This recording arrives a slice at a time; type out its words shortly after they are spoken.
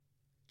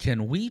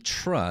Can we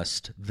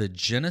trust the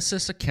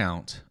Genesis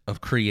account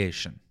of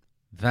creation?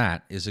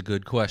 That is a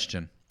good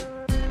question.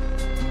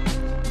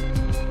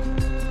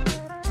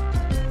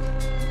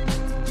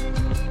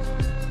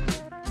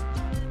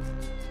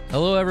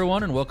 Hello,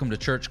 everyone, and welcome to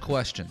Church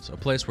Questions, a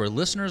place where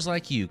listeners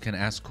like you can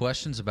ask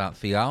questions about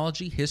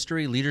theology,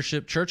 history,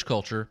 leadership, church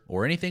culture,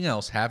 or anything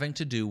else having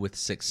to do with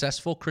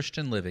successful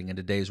Christian living in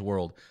today's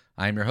world.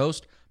 I am your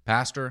host,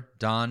 Pastor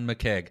Don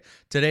McKeag.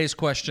 Today's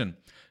question: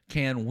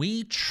 can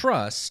we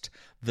trust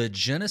the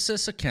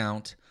Genesis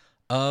account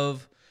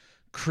of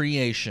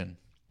creation?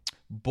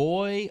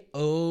 Boy,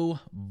 oh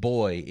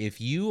boy,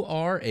 if you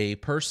are a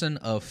person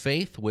of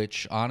faith,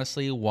 which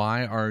honestly,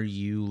 why are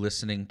you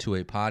listening to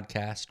a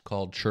podcast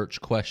called Church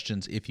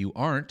Questions if you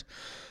aren't?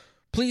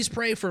 Please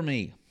pray for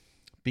me,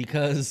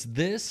 because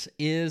this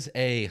is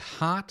a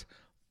hot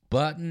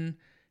button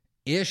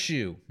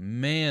issue.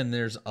 Man,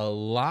 there's a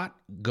lot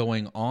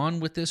going on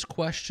with this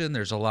question.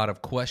 There's a lot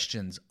of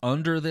questions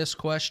under this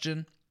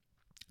question.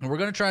 And we're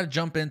going to try to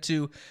jump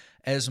into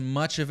as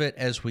much of it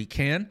as we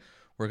can.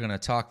 We're going to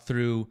talk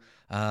through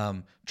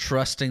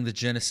trusting the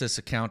Genesis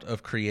account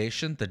of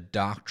creation, the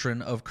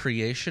doctrine of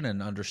creation,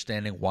 and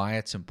understanding why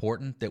it's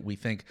important that we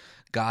think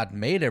God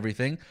made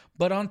everything.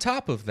 But on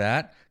top of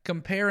that,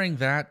 comparing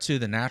that to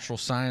the natural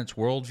science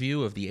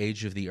worldview of the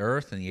age of the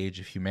earth and the age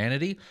of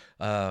humanity,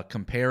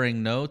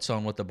 comparing notes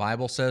on what the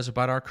Bible says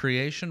about our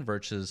creation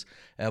versus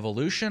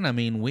evolution. I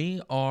mean,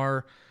 we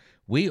are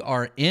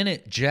in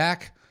it,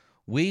 Jack.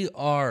 We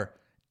are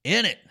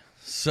in it.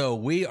 So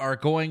we are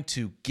going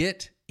to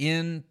get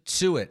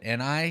into it.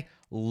 And I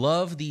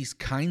love these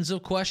kinds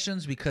of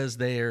questions because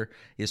there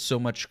is so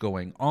much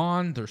going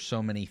on. There's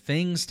so many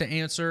things to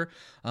answer.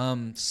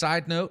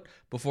 Side note,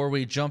 before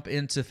we jump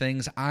into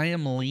things, I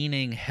am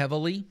leaning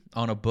heavily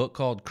on a book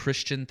called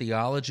Christian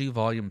Theology,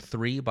 Volume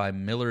 3 by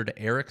Millard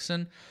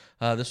Erickson.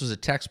 This was a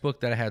textbook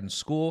that I had in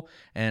school,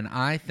 and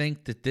I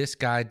think that this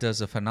guy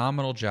does a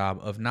phenomenal job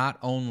of not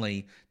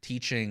only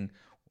teaching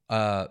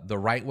the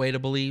right way to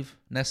believe,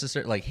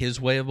 necessarily, like his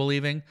way of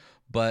believing,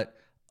 but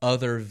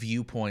other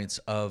viewpoints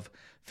of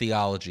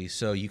theology.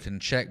 So you can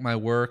check my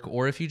work,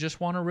 or if you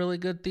just want a really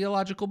good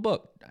theological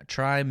book,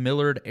 try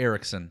Millard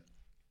Erickson.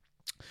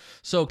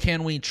 So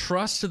can we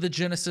trust the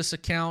Genesis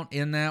account?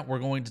 In that, we're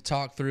going to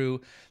talk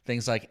through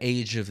things like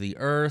age of the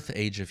earth,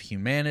 age of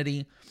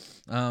humanity,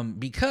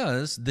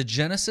 because the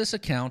Genesis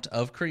account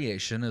of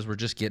creation, as we're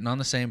just getting on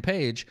the same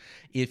page,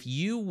 if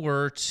you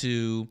were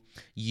to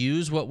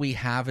use what we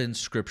have in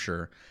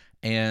Scripture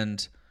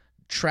and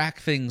track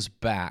things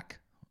back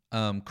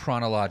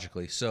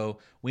chronologically. So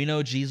we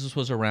know Jesus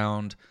was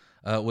around,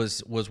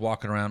 was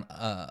walking around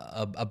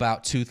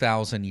about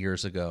 2,000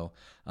 years ago.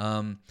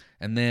 And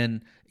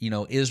then,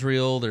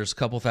 Israel, there's a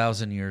couple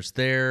thousand years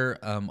there,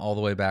 all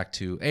the way back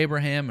to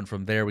Abraham. And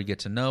from there we get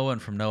to Noah,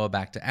 and from Noah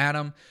back to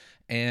Adam.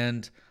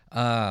 And,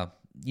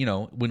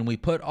 when we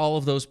put all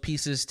of those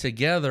pieces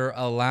together,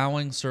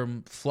 allowing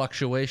some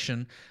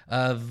fluctuation,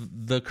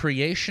 the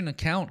creation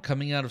account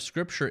coming out of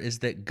Scripture is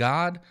that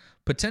God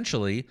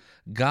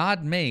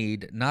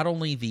made not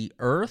only the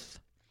earth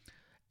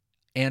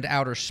and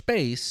outer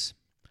space,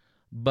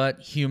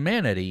 but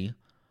humanity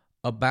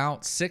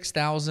about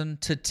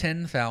 6,000 to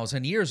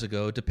 10,000 years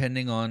ago,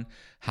 depending on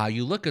how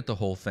you look at the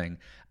whole thing.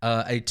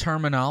 A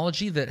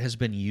terminology that has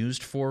been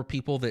used for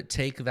people that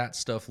take that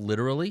stuff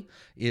literally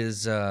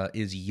is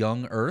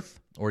young earth,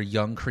 or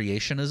young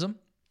creationism.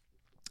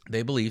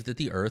 They believe that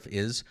the earth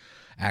is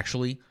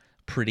actually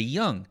pretty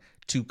young.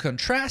 To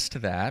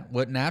contrast that,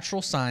 what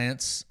natural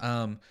science,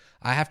 I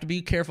have to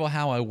be careful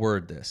how I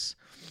word this.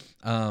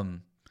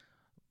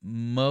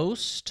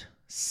 Most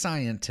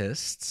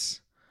scientists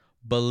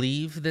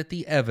believe that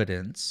the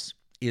evidence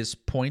is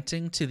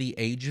pointing to the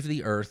age of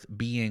the earth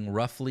being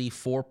roughly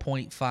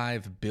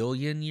 4.5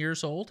 billion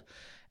years old,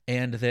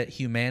 and that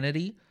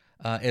humanity,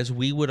 as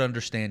we would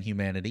understand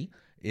humanity,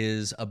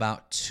 is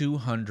about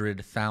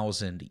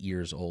 200,000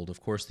 years old. Of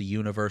course, the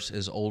universe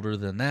is older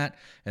than that,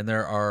 and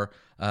the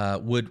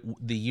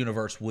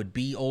universe would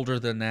be older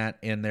than that,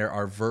 and there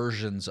are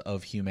versions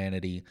of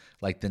humanity,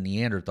 like the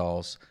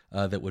Neanderthals,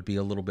 that would be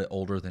a little bit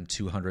older than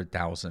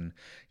 200,000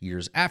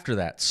 years after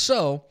that.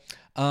 So,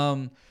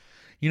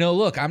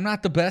 look, I'm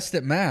not the best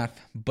at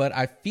math, but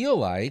I feel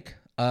like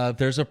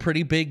there's a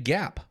pretty big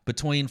gap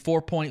between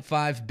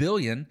 4.5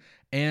 billion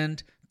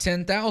and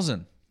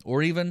 10,000.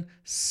 Or even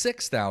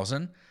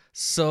 6,000.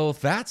 So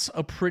that's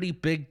a pretty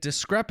big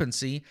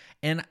discrepancy.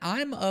 And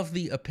I'm of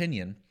the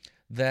opinion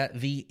that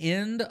the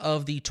end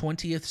of the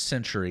 20th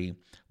century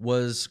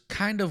was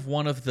kind of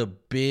one of the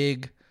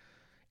big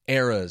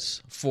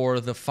eras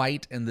for the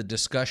fight and the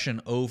discussion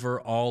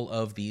over all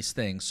of these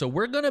things. So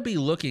we're going to be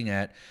looking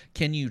at,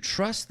 can you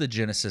trust the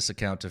Genesis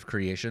account of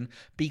creation?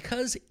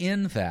 Because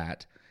in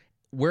that,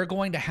 we're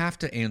going to have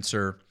to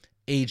answer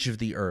age of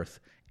the earth,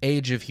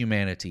 age of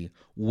humanity,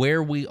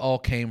 where we all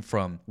came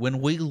from.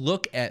 When we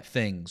look at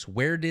things,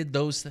 where did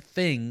those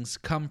things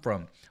come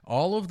from?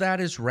 All of that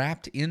is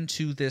wrapped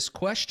into this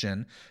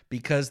question,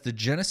 because the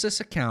Genesis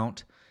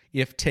account,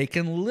 if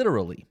taken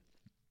literally,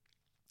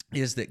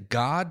 is that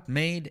God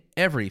made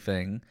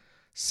everything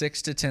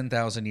 6 to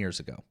 10,000 years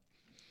ago.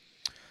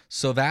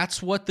 So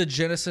that's what the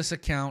Genesis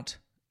account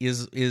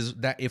is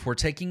that if we're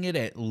taking it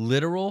at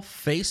literal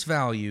face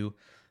value,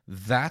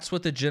 that's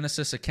what the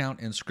Genesis account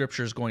in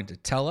Scripture is going to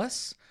tell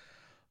us.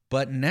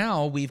 But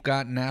now we've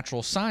got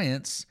natural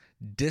science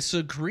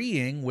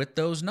disagreeing with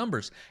those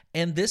numbers.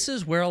 And this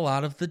is where a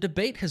lot of the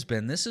debate has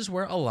been. This is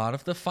where a lot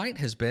of the fight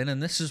has been.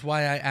 And this is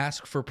why I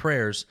ask for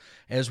prayers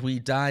as we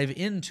dive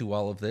into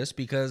all of this,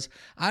 because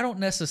I don't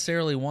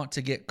necessarily want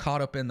to get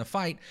caught up in the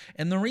fight.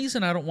 And the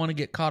reason I don't want to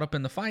get caught up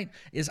in the fight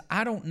is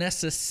I don't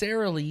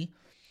necessarily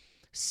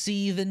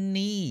see the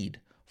need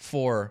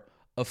for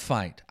a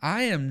fight.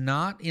 I am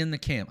not in the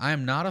camp. I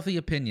am not of the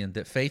opinion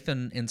that faith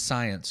and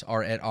science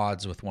are at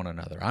odds with one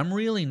another. I'm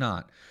really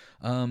not.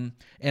 And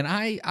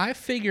I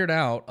figured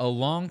out a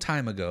long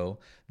time ago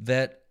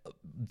that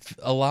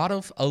a lot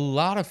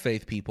of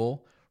faith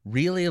people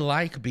really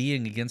like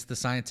being against the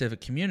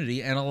scientific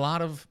community, and a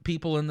lot of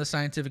people in the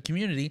scientific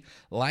community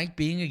like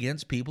being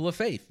against people of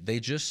faith.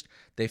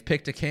 They've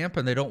picked a camp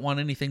and they don't want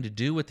anything to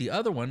do with the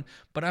other one,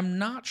 but I'm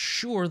not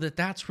sure that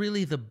that's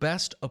really the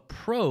best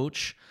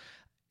approach.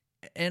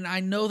 And I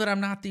know that I'm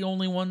not the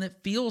only one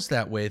that feels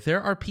that way.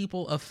 There are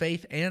people of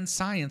faith and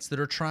science that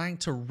are trying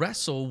to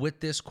wrestle with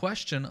this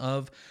question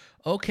of,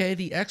 okay,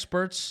 the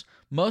experts,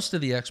 most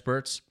of the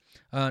experts,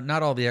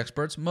 not all the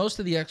experts, most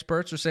of the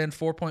experts are saying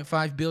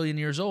 4.5 billion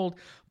years old,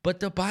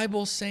 but the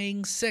Bible's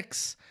saying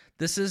 6.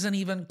 This isn't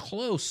even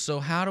close. So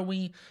how do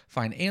we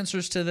find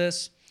answers to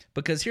this?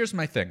 Because here's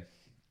my thing.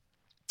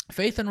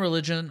 Faith and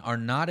religion are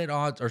not at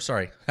odds,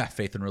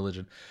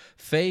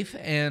 faith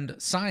and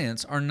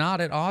science are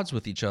not at odds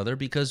with each other,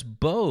 because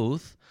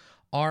both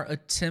are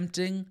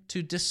attempting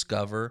to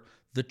discover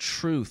the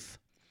truth.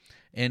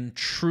 And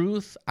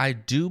truth, I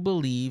do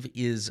believe,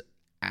 is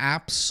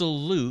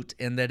absolute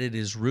in that it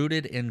is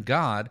rooted in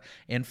God.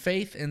 And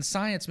faith and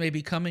science may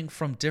be coming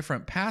from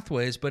different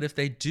pathways, but if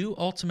they do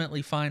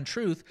ultimately find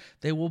truth,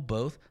 they will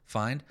both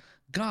find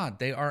God.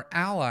 They are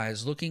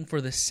allies looking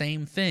for the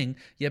same thing,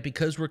 yet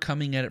because we're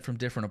coming at it from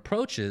different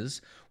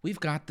approaches,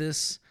 we've got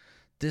this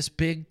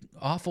big,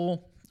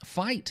 awful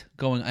fight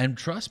going. And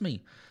trust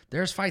me,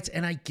 there's fights,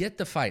 and I get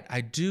the fight.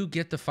 I do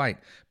get the fight,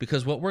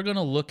 because what we're going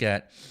to look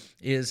at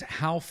is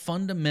how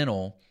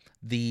fundamental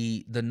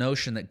the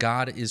notion that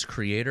God is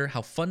creator,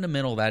 how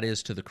fundamental that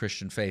is to the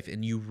Christian faith.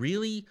 And you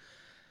really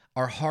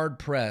are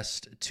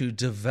hard-pressed to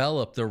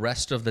develop the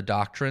rest of the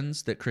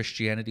doctrines that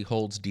Christianity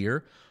holds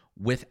dear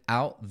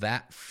without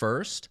that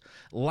first.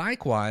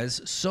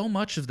 Likewise, so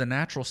much of the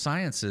natural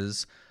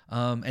sciences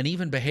and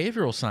even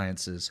behavioral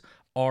sciences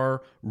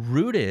are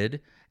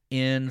rooted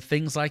in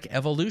things like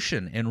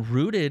evolution and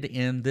rooted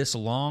in this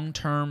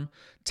long-term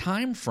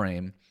time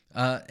frame.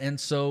 And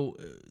so,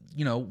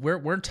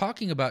 we're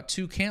talking about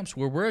two camps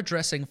where we're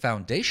addressing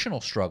foundational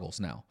struggles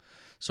now.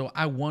 So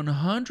I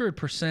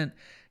 100%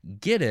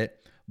 get it.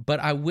 But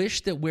I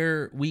wish that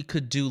we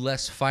could do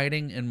less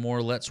fighting and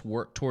more let's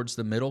work towards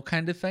the middle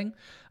kind of thing.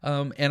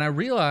 And I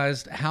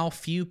realized how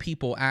few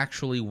people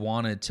actually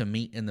wanted to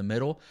meet in the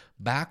middle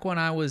back when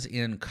I was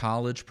in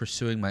college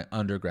pursuing my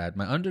undergrad.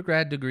 My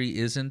undergrad degree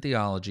is in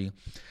theology,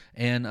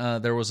 and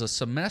there was a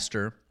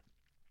semester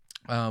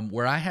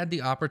where I had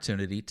the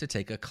opportunity to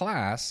take a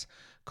class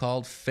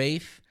called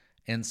Faith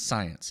and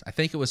Science. I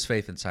think it was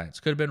Faith and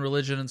Science. Could have been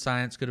Religion and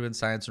Science, could have been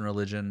Science and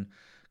Religion,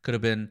 could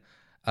have been...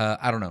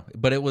 I don't know,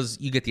 but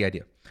you get the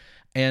idea.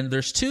 And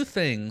there's two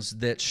things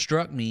that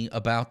struck me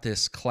about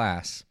this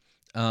class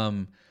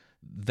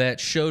that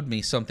showed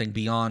me something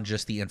beyond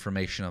just the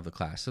information of the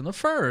class. And the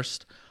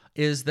first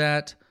is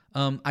that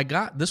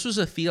this was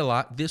a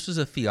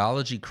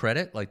theology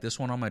credit, like this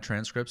one on my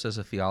transcripts as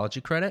a theology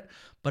credit,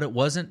 but it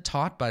wasn't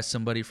taught by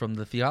somebody from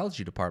the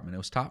theology department. It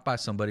was taught by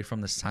somebody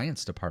from the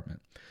science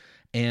department.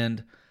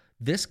 And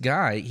this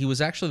guy, he was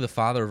actually the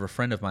father of a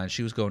friend of mine.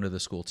 She was going to the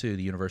school too,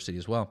 the university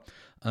as well.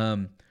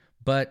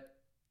 But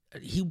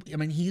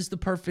he's the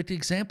perfect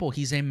example.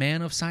 He's a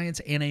man of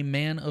science and a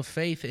man of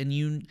faith. And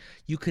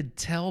you could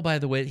tell by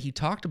the way that he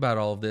talked about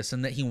all of this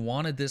and that he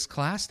wanted this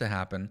class to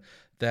happen,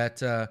 that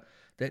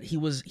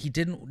he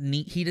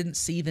didn't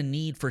see the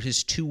need for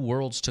his two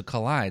worlds to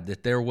collide,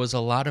 that there was a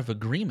lot of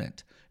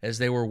agreement as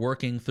they were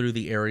working through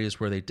the areas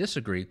where they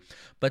disagree.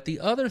 But the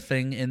other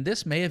thing, and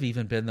this may have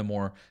even been the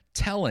more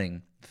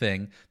telling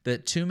thing,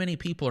 that too many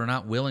people are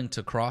not willing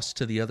to cross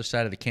to the other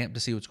side of the camp to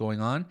see what's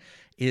going on,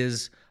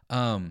 is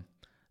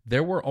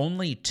there were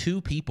only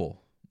 2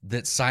 people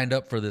that signed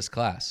up for this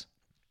class.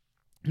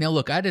 Now,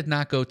 look, I did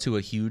not go to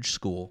a huge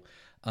school,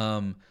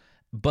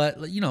 but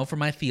for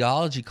my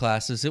theology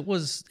classes, it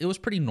was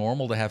pretty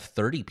normal to have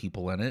 30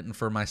 people in it. And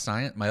for one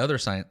of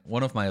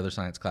my other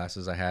science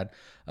classes I had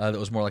that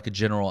was more like a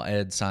general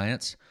ed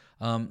science,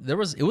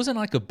 it wasn't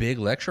like a big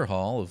lecture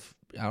hall of,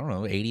 I don't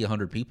know, 80,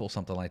 100 people,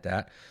 something like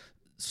that.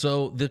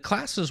 So the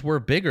classes were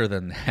bigger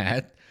than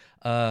that,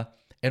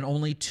 and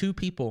only two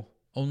people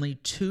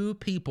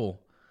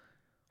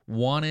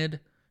wanted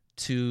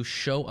to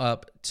show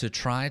up to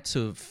try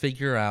to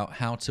figure out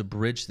how to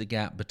bridge the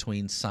gap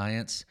between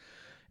science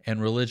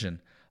and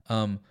religion.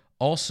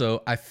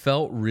 Also, I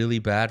felt really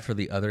bad for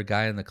the other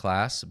guy in the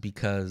class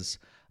because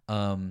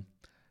I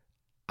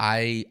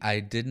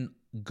didn't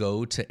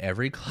go to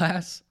every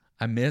class.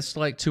 I missed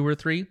like 2 or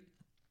 3.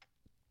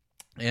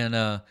 And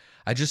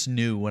I just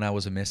knew when I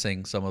was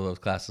missing some of those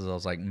classes, I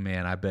was like,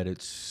 man, I bet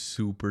it's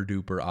super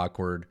duper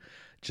awkward,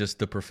 just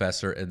the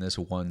professor and this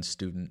one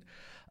student.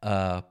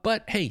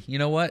 But hey, you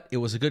know what? It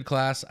was a good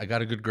class. I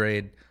got a good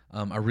grade.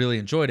 I really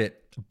enjoyed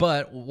it.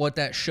 But what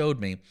that showed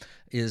me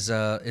is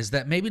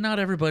that maybe not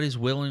everybody's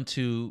willing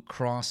to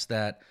cross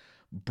that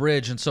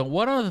bridge. And so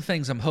one of the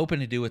things I'm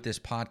hoping to do with this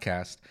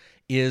podcast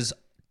is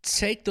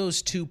take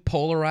those two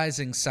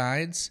polarizing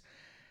sides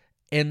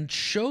and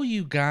show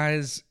you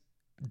guys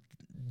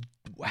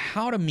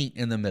how to meet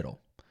in the middle,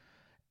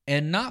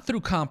 and not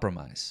through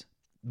compromise,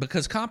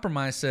 because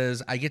compromise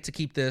says I get to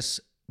keep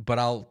this, but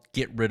I'll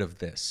get rid of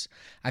this.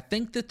 I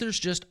think that there's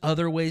just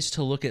other ways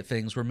to look at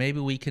things where maybe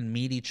we can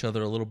meet each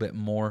other a little bit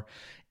more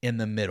in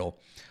the middle.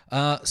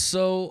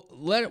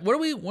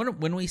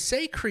 When we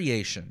say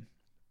creation,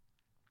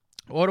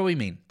 what do we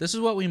mean? This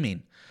is what we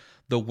mean.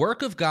 The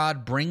work of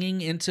God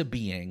bringing into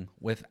being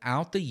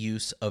without the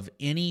use of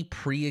any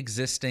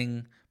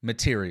pre-existing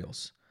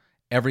materials.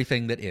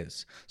 Everything that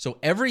is. So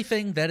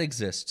everything that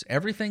exists,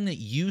 everything that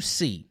you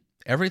see,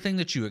 everything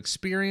that you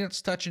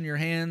experience, touching your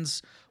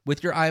hands,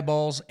 with your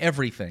eyeballs,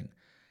 everything,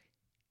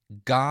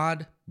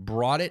 God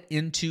brought it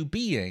into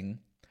being,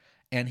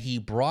 and he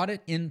brought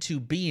it into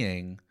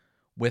being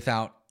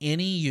without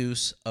any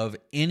use of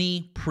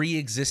any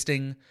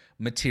pre-existing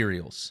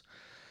materials.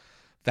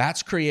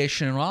 That's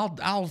creation.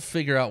 I'll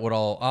figure out what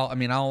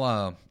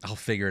I'll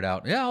figure it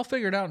out. Yeah, I'll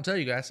figure it out and tell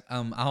you guys.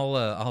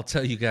 I'll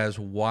tell you guys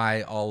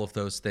why all of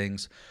those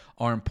things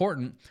are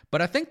important.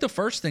 But I think the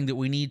first thing that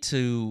we need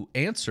to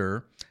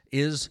answer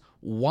is,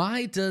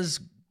 why does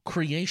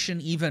creation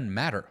even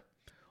matter?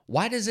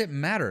 Why does it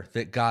matter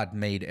that God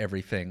made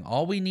everything?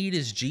 All we need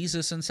is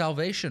Jesus and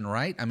salvation,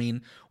 right? I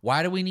mean,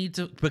 why do we need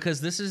to?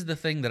 Because this is the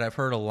thing that I've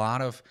heard a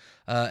lot of,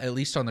 at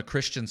least on the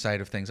Christian side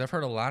of things, I've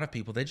heard a lot of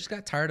people, they just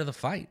got tired of the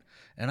fight.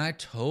 And I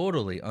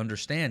totally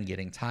understand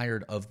getting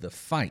tired of the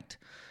fight.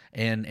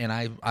 And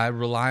I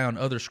rely on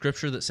other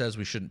scripture that says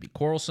we shouldn't be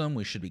quarrelsome,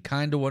 we should be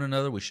kind to one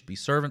another, we should be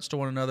servants to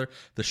one another.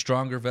 The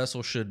stronger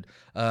vessel should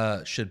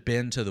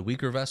bend to the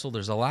weaker vessel.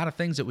 There's a lot of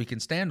things that we can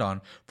stand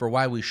on for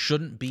why we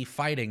shouldn't be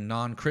fighting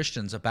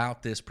non-Christians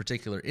about this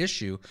particular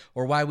issue,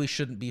 or why we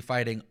shouldn't be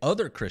fighting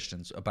other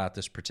Christians about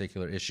this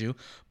particular issue.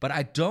 But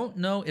I don't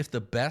know if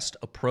the best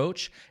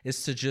approach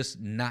is to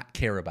just not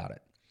care about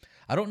it.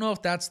 I don't know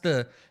if that's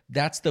the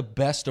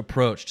best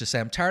approach, to say,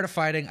 I'm tired of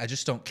fighting, I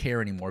just don't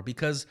care anymore,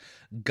 because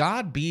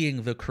God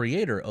being the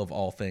creator of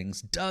all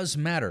things does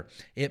matter.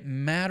 It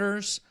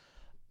matters,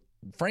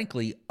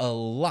 frankly, a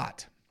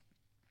lot.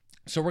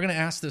 So we're going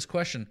to ask this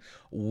question: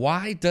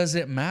 why does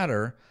it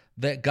matter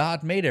that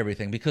God made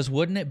everything? Because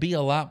wouldn't it be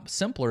a lot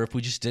simpler if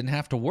we just didn't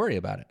have to worry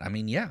about it? I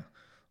mean, yeah,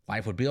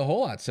 life would be a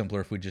whole lot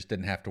simpler if we just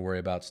didn't have to worry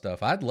about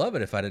stuff. I'd love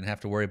it if I didn't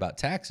have to worry about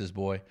taxes,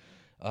 boy.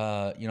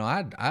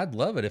 I'd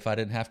love it if I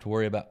didn't have to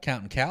worry about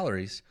counting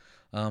calories.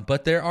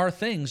 But there are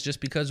things, just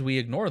because we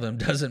ignore them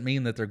doesn't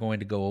mean that they're going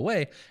to go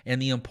away.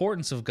 And the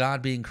importance of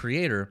God being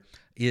creator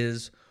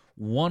is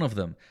one of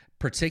them,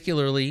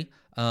 particularly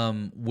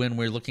when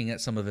we're looking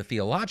at some of the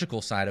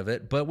theological side of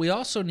it. But we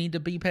also need to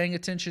be paying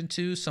attention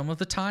to some of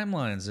the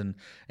timelines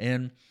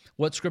and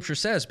what Scripture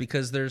says,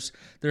 because there's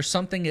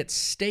something at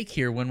stake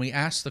here when we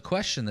ask the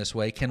question this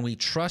way: can we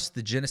trust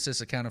the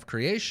Genesis account of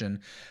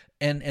creation?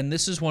 And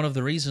this is one of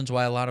the reasons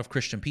why a lot of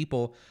Christian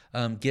people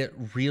get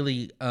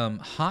really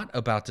hot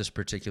about this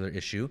particular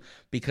issue,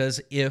 because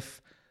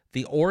if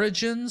the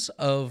origins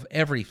of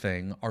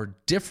everything are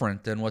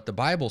different than what the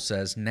Bible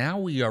says, now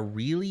we are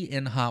really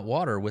in hot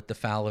water with the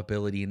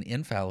fallibility and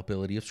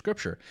infallibility of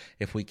Scripture.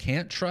 If we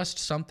can't trust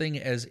something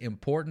as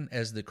important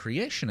as the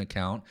creation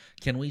account,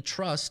 can we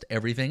trust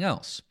everything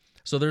else?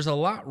 So there's a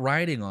lot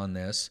riding on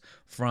this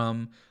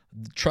from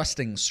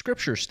trusting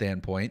Scripture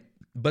standpoint.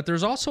 But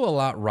there's also a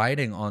lot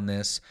riding on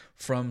this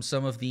from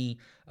some of the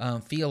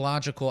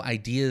theological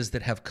ideas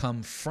that have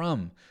come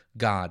from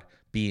God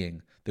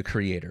being the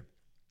creator.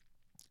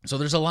 So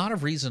there's a lot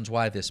of reasons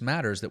why this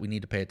matters that we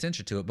need to pay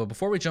attention to it. But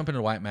before we jump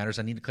into why it matters,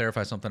 I need to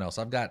clarify something else.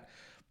 I've got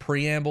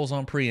preambles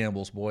on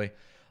preambles, boy.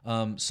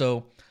 I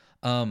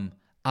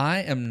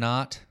am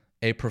not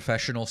a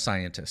professional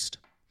scientist.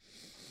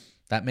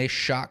 That may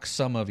shock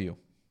some of you,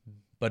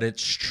 but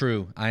it's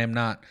true. I am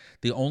not.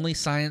 The only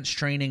science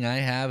training I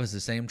have is the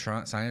same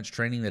science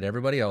training that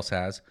everybody else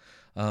has.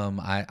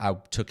 I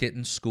took it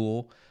in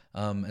school,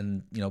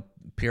 and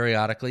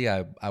periodically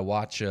I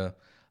watch a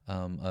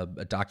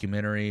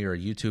documentary or a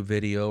YouTube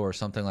video or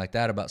something like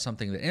that about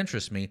something that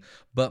interests me.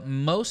 But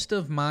most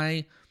of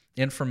my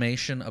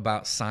information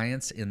about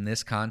science in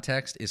this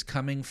context is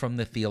coming from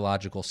the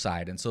theological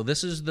side. And so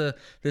this is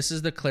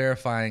the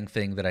clarifying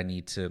thing that I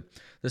need to.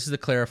 This is the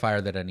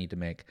clarifier that I need to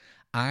make.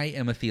 I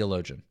am a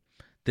theologian.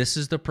 This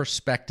is the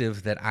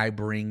perspective that I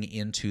bring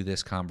into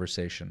this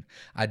conversation.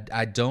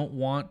 I don't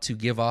want to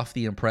give off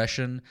the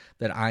impression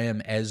that I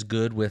am as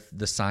good with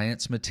the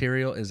science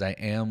material as I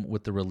am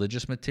with the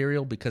religious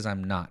material, because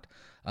I'm not.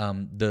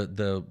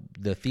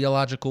 The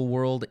theological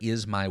world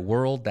is my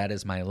world. That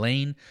is my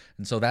lane.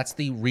 And so that's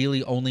the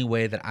really only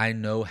way that I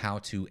know how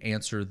to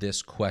answer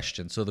this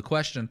question. So the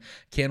question,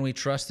 can we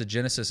trust the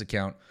Genesis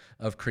account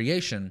of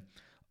creation?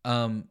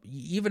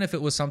 Even if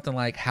it was something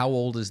like, how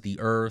old is the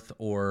earth,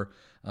 or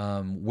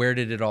where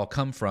did it all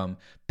come from?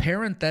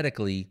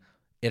 Parenthetically,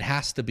 it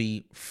has to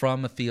be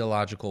from a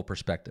theological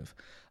perspective,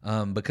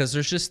 because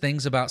there's just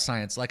things about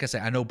science. Like I say,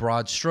 I know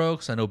broad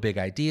strokes, I know big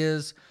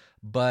ideas,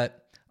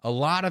 but a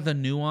lot of the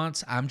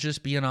nuance, I'm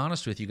just being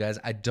honest with you guys,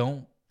 I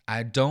don't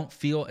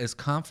feel as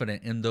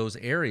confident in those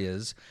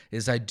areas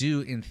as I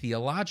do in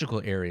theological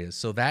areas.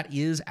 So that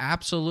is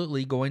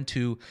absolutely going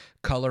to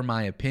color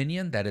my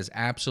opinion. That is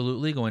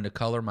absolutely going to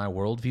color my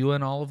worldview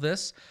in all of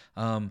this.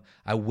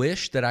 I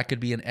wish that I could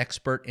be an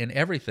expert in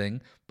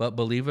everything, but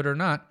believe it or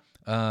not,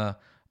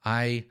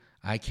 I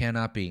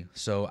cannot be.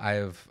 So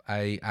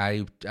I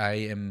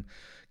am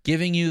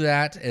giving you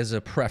that as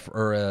a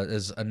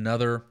as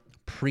another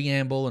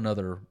preamble,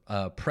 another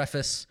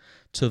preface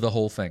to the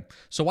whole thing.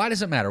 So why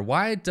does it matter?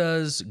 Why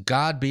does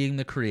God being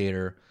the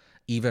creator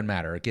even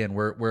matter? Again,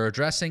 we're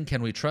addressing,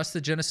 can we trust the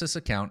Genesis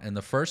account? And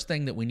the first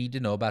thing that we need to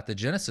know about the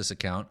Genesis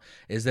account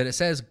is that it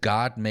says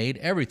God made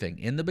everything.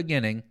 In the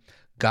beginning,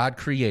 God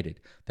created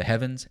the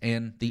heavens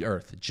and the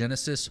earth.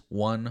 Genesis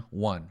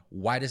 1:1.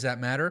 Why does that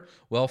matter?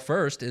 Well,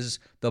 first is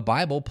the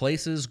Bible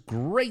places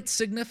great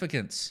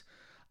significance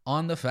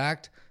on the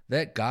fact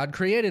that God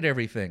created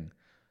everything.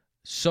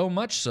 So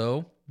much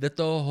so that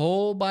the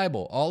whole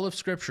Bible, all of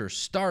Scripture,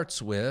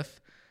 starts with,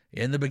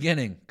 in the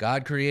beginning,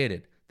 God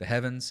created the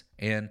heavens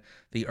and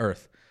the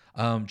earth.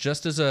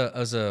 Just as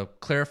a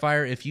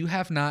clarifier, if you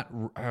have not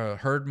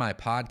heard my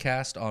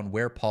podcast on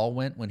where Paul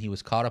went when he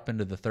was caught up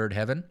into the third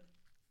heaven,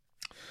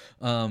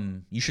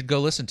 you should go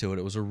listen to it.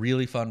 It was a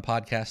really fun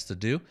podcast to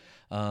do.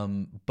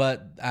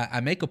 But I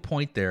make a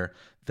point there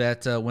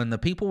that when the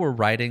people were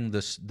writing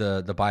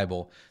the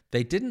Bible,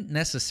 they didn't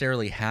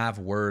necessarily have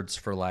words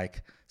for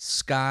like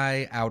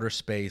sky, outer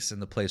space,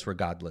 and the place where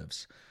God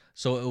lives.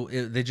 So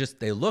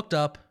they looked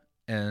up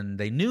and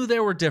they knew they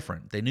were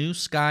different. They knew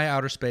sky,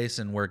 outer space,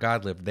 and where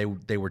God lived.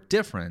 They were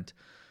different,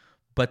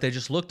 but they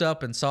just looked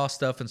up and saw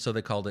stuff, and so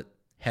they called it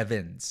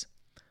heavens,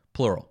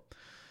 plural.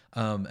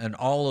 And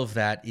all of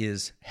that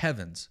is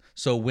heavens.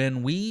 So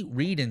when we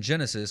read in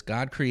Genesis,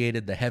 God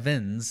created the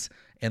heavens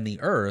and the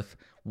earth,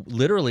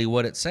 literally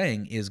what it's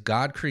saying is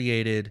God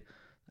created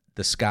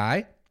the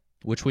sky,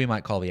 which we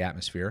might call the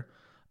atmosphere.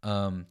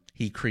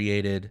 He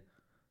created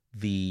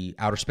the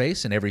outer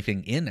space and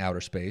everything in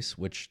outer space,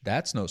 which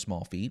that's no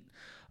small feat,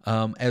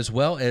 as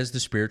well as the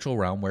spiritual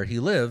realm where he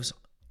lives,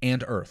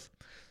 and earth.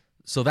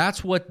 So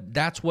that's what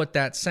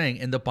that's saying.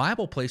 And the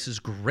Bible places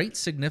great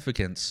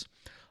significance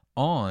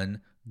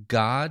on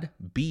God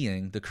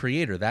being the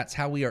creator. That's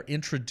how we are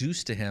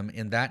introduced to him,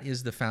 and that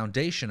is the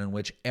foundation in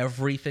which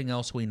everything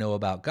else we know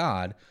about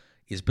God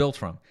is built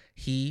from.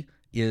 He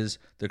is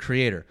the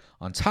creator.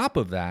 On top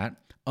of that,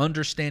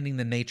 understanding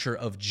the nature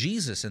of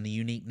Jesus and the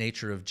unique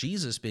nature of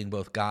Jesus being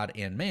both God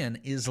and man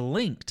is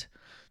linked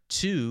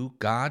to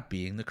God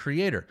being the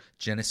creator.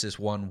 Genesis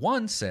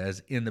 1:1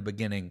 says, in the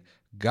beginning,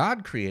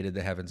 God created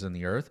the heavens and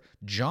the earth.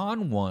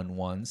 John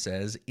 1:1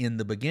 says, in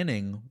the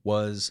beginning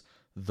was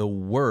the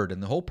Word.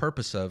 And the whole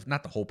purpose of,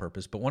 not the whole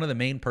purpose, but one of the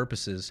main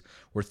purposes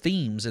or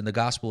themes in the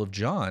Gospel of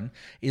John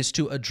is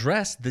to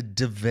address the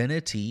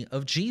divinity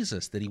of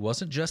Jesus, that he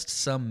wasn't just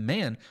some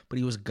man, but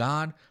he was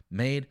God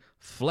made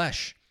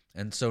flesh.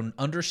 And so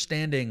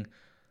understanding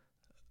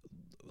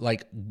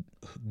like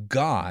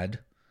God,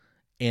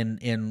 and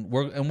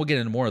we'll get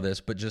into more of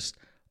this, but just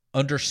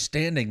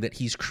understanding that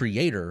he's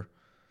creator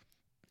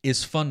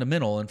is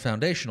fundamental and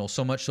foundational,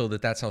 so much so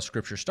that that's how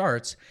Scripture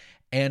starts.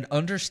 And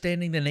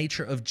understanding the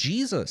nature of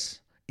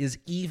Jesus is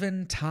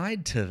even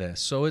tied to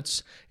this. So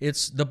it's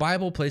the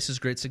Bible places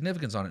great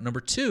significance on it. Number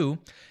two,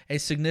 a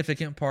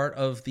significant part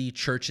of the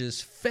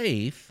church's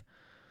faith,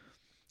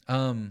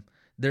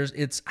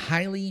 it's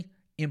highly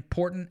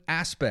important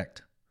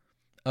aspect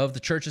of the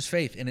church's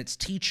faith and its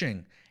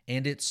teaching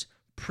and its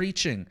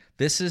preaching.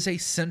 This is a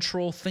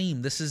central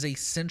theme. This is a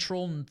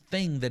central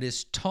thing that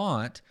is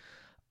taught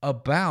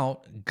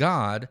about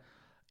God,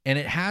 and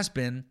it has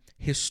been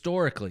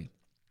historically.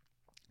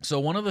 So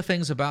one of the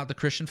things about the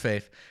Christian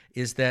faith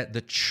is that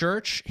the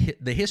church,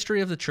 the history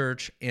of the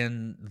church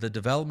and the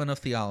development of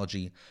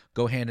theology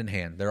go hand in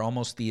hand. They're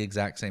almost the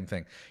exact same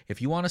thing.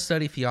 If you want to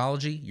study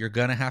theology, you're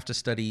going to have to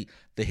study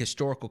the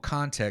historical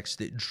context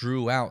that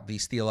drew out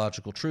these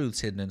theological truths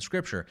hidden in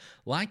Scripture.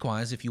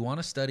 Likewise, if you want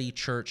to study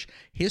church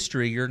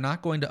history, you're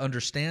not going to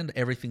understand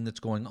everything that's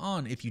going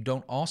on if you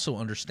don't also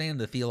understand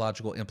the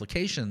theological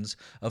implications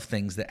of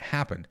things that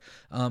happened.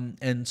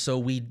 And so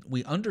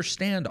we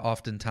understand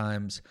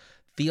oftentimes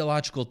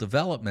theological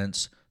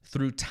developments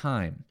through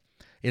time.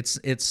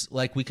 It's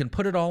like we can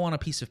put it all on a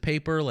piece of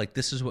paper, like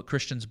this is what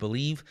Christians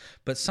believe,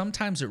 but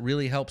sometimes it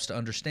really helps to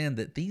understand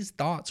that these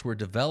thoughts were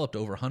developed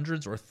over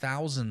hundreds or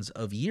thousands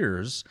of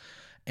years,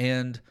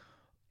 and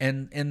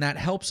that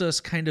helps us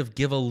kind of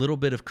give a little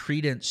bit of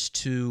credence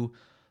to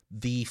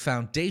the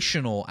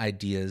foundational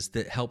ideas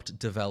that helped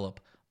develop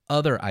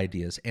other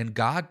ideas. And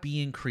God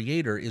being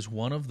creator is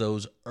one of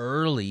those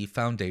early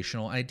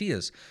foundational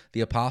ideas.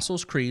 The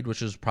Apostles' Creed,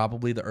 which is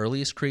probably the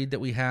earliest creed that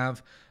we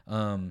have,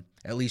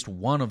 at least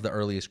one of the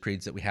earliest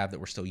creeds that we have that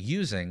we're still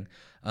using,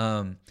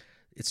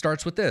 it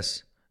starts with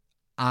this: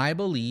 I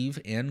believe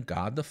in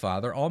God the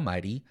Father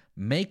Almighty,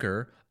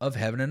 maker of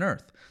heaven and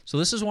earth. So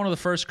this is one of the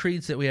first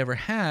creeds that we ever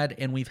had,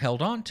 and we've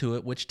held on to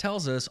it, which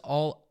tells us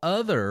all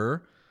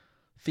other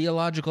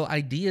theological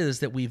ideas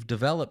that we've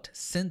developed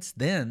since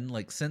then,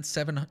 like since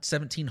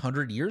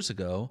 1700 years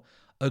ago,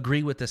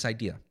 agree with this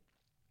idea.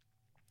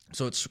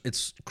 So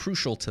it's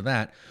crucial to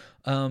that,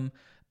 and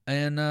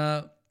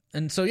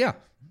so yeah,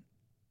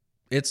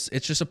 it's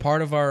just a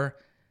part of our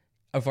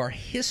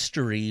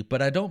history.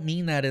 But I don't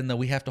mean that in that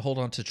we have to hold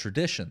on to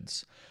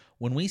traditions.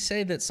 When we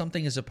say that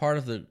something is a part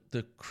of the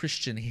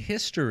Christian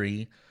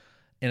history,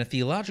 in a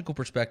theological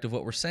perspective,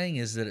 what we're saying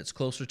is that it's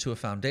closer to a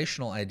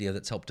foundational idea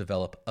that's helped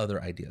develop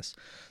other ideas.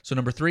 So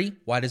number 3,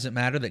 why does it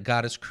matter that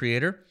God is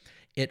creator?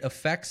 It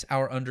affects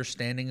our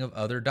understanding of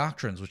other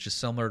doctrines, which is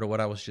similar to what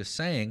I was just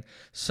saying.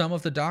 Some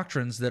of the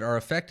doctrines that are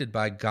affected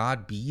by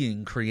God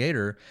being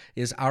creator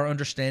is our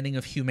understanding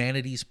of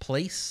humanity's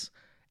place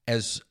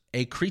as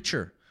a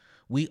creature.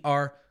 We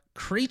are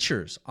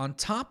creatures. On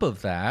top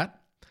of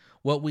that,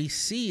 what we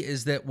see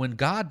is that when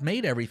God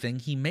made everything,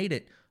 he made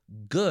it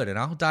good. And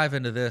I'll dive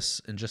into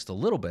this in just a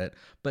little bit,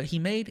 but he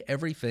made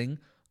everything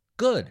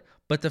good.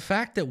 But the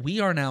fact that we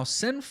are now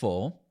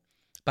sinful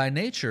by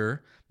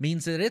nature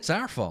means that it's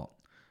our fault.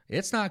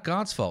 It's not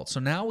God's fault. So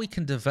now we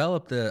can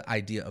develop the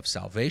idea of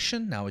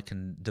salvation. Now we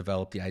can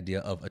develop the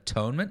idea of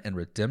atonement and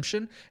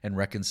redemption and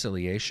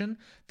reconciliation.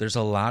 There's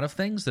a lot of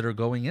things that are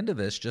going into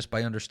this just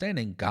by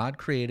understanding God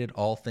created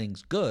all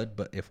things good,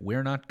 but if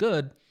we're not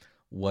good,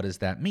 what does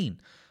that mean?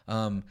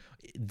 Another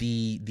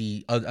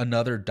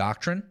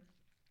doctrine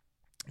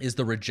is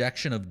the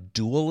rejection of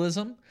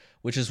dualism,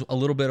 which is a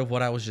little bit of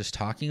what I was just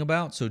talking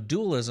about. So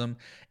dualism,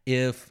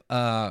 if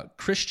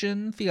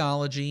Christian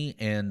theology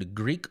and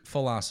Greek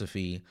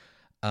philosophy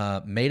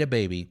made a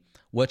baby,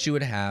 what you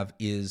would have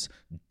is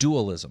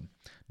dualism.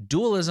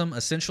 Dualism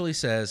essentially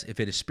says if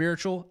it is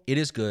spiritual, it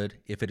is good.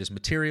 If it is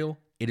material,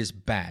 it is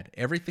bad.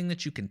 Everything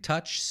that you can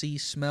touch, see,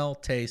 smell,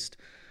 taste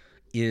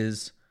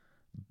is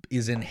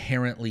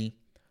inherently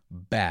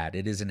bad.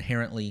 It is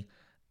inherently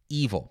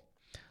evil.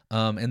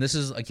 And this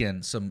is,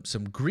 again, some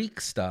Greek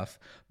stuff,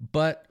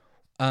 but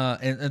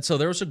and so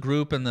there was a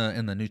group in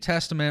the New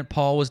Testament.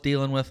 Paul was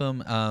dealing with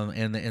them,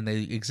 and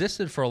they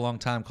existed for a long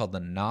time, called the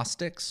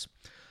Gnostics.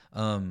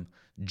 Gnostics.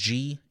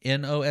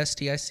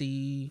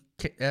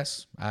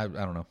 I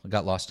don't know. I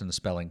got lost in the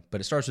spelling,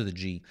 but it starts with a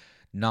G.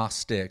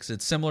 Gnostics.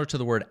 It's similar to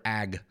the word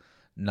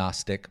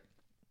agnostic,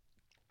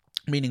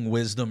 meaning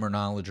wisdom or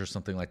knowledge or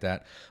something like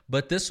that.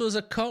 But this was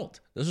a cult.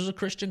 This was a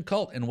Christian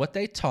cult, and what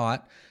they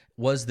taught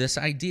was this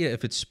idea: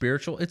 if it's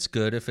spiritual, it's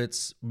good. If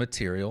it's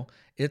material,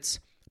 it's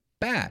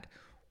bad.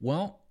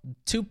 Well,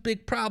 two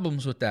big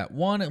problems with that.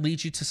 One, it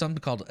leads you to something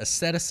called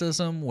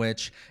asceticism,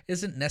 which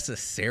isn't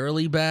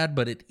necessarily bad,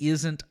 but it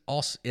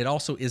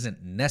also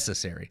isn't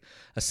necessary.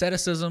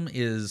 Asceticism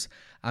is,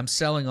 I'm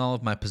selling all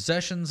of my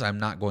possessions. I'm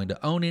not going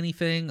to own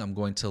anything. I'm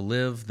going to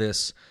live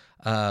this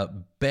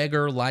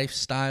beggar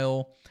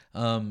lifestyle,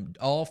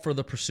 all for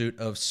the pursuit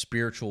of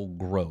spiritual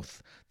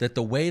growth. That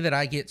the way that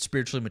I get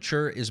spiritually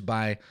mature is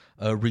by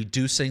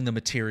reducing the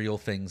material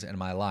things in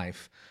my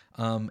life.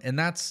 And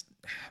that's,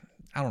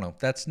 I don't know,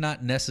 that's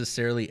not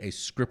necessarily a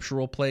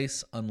scriptural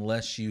place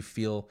unless you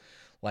feel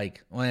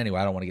like, well, anyway,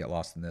 I don't want to get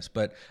lost in this,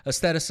 but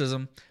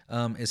asceticism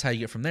is how you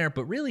get from there.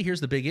 But really,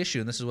 here's the big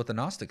issue, and this is what the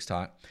Gnostics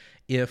taught.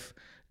 If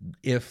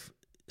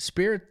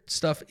spirit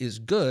stuff is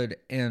good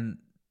and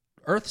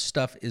earth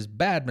stuff is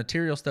bad,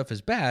 material stuff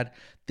is bad,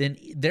 then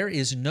there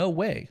is no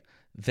way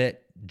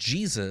that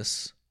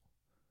Jesus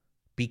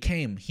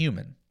became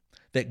human,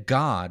 that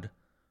God,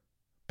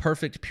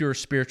 perfect, pure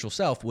spiritual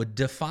self, would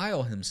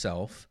defile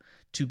himself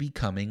to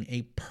becoming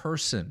a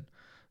person,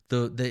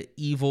 the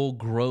evil,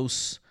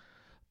 gross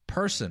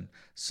person.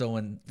 So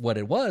what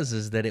it was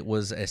is that it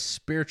was a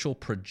spiritual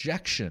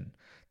projection,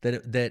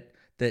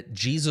 that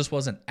Jesus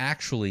wasn't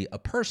actually a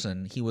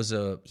person. He was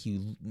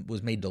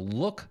made to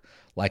look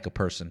like a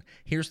person.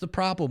 Here's the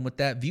problem with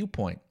that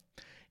viewpoint.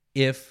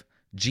 If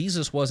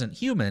Jesus wasn't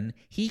human,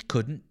 he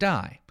couldn't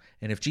die.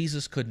 And if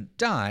Jesus couldn't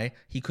die,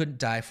 he couldn't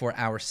die for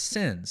our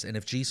sins. And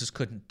if Jesus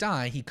couldn't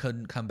die, he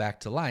couldn't come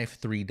back to life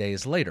 3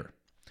 days later.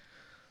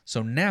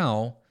 So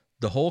now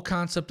the whole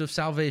concept of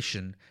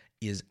salvation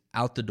is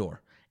out the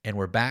door, and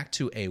we're back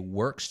to a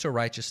works to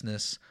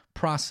righteousness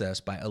process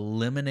by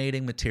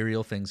eliminating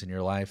material things in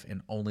your life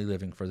and only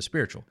living for the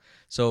spiritual.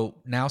 So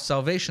now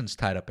salvation's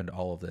tied up into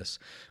all of this.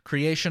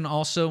 Creation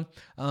also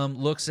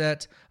looks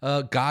at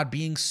God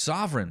being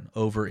sovereign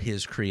over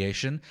his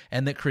creation,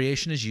 and that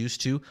creation is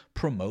used to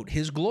promote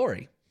his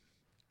glory.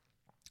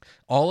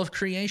 All of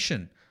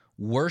creation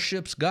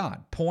worships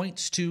God,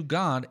 points to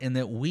God, and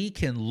that we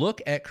can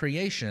look at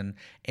creation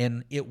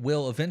and it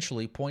will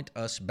eventually point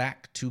us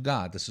back to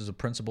God. This is a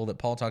principle that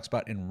Paul talks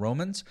about in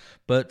Romans,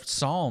 but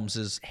Psalms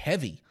is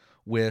heavy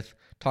with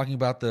talking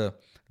about the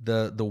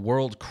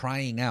world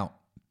crying out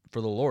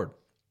for the Lord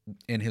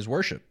in his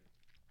worship.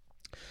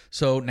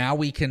 So now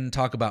we can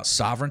talk about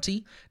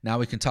sovereignty. Now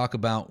we can talk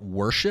about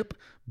worship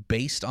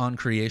based on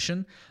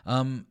creation.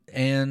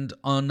 And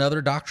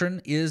another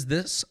doctrine is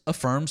this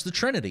affirms the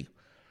Trinity,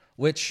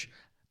 which,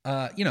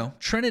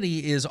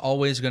 Trinity is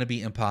always going to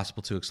be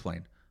impossible to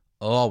explain.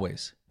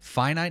 Always.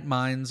 Finite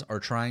minds are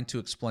trying to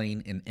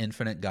explain an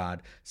infinite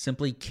God.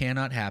 Simply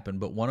cannot happen.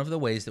 But one of the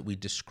ways that we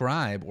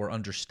describe or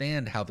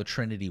understand how the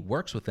Trinity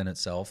works within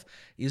itself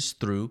is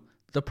through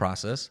the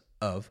process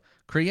of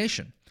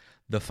creation.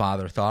 The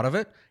Father thought of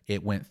it,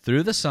 it went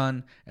through the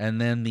Son, and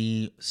then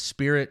the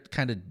Spirit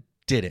kind of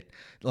did it.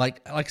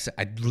 Like I said,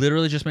 I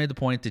literally just made the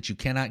point that you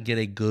cannot get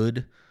a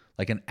good,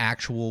 an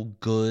actual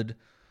good,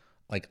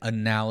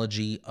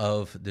 analogy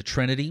of the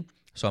Trinity.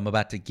 So I'm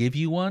about to give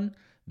you one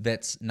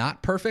that's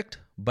not perfect,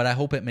 but I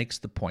hope it makes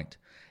the point.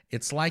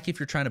 It's like if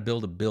you're trying to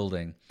build a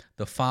building,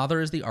 the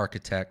Father is the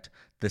architect,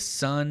 the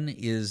Son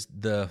is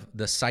the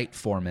site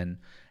foreman,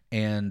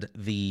 and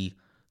the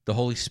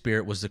Holy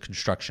Spirit was the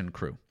construction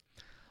crew.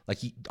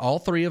 All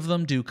three of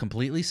them do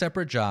completely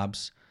separate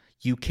jobs.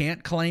 You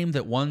can't claim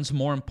that one's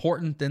more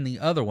important than the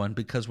other one,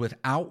 because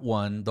without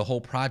one, the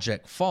whole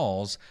project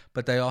falls,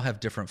 but they all have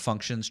different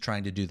functions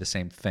trying to do the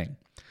same thing.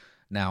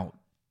 Now,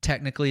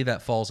 technically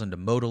that falls into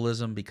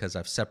modalism because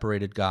I've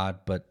separated God,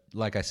 but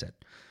like I said,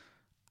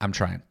 I'm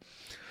trying.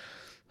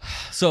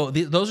 So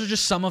those are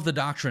just some of the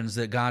doctrines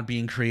that God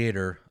being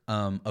creator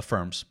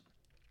affirms.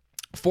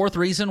 Fourth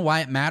reason why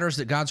it matters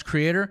that God's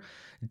creator: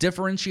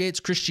 differentiates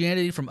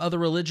Christianity from other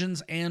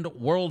religions and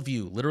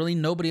worldview. Literally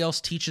nobody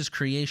else teaches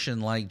creation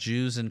like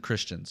Jews and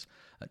Christians.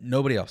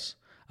 Nobody else.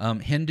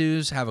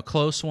 Hindus have a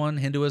close one.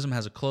 Hinduism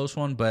has a close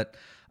one, but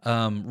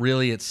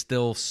really it's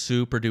still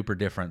super duper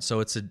different.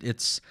 So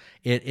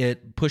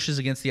it pushes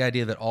against the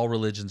idea that all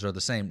religions are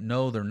the same.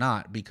 No, they're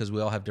not, because we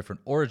all have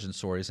different origin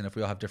stories. And if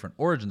we all have different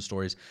origin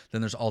stories,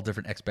 then there's all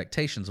different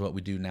expectations of what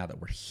we do now that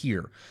we're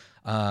here.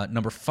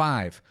 Number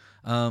 5,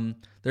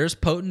 there's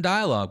potent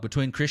dialogue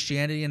between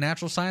Christianity and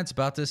natural science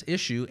about this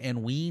issue,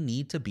 and we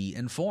need to be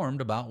informed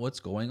about what's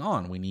going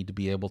on. We need to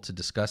be able to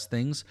discuss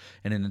things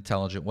in an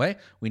intelligent way.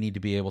 We need to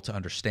be able to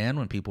understand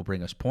when people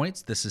bring us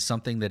points. This is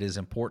something that is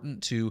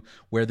important to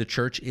where the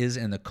church is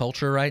in the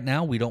culture right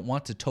now. We don't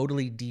want to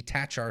totally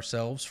detach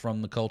ourselves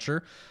from the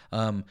culture,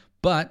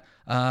 but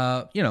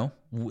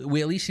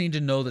we at least need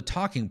to know the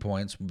talking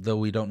points, though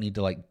we don't need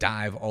to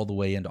dive all the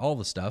way into all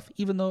the stuff,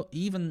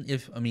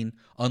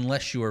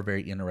 unless you are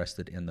very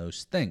interested in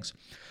those things.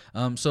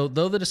 So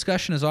though the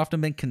discussion has often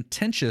been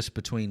contentious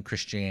between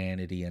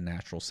Christianity and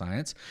natural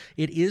science,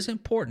 it is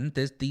important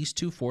that these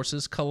two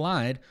forces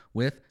collide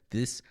with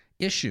this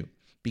issue,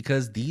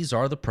 because these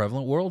are the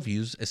prevalent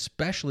worldviews,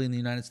 especially in the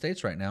United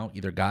States right now.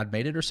 Either God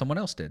made it or someone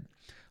else did,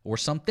 or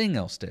something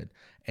else did.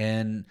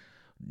 And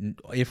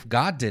if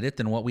God did it,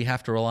 then what we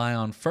have to rely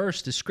on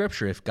first is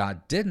Scripture. If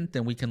God didn't,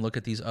 then we can look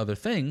at these other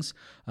things.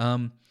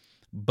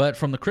 But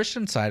from the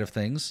Christian side of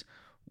things,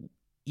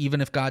 even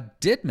if God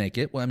did make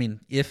it,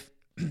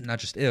 not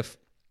just if,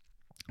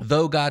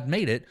 though God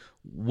made it,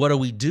 what do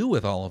we do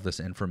with all of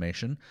this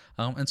information?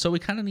 And so we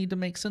kind of need to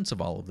make sense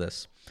of all of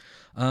this.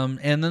 And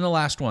then the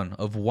last one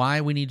of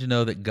why we need to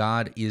know that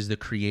God is the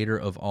creator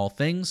of all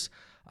things.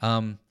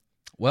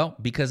 Well,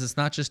 because it's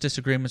not just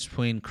disagreements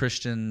between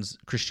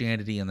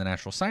Christianity and the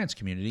natural science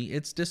community,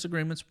 it's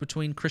disagreements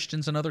between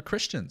Christians and other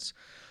Christians.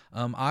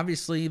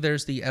 Obviously,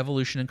 there's the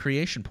evolution and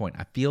creation point.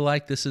 I feel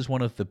like this is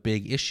one of the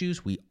big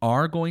issues. We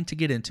are going to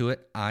get into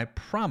it, I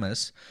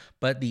promise,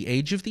 but the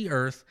age of the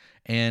earth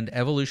and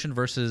evolution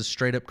versus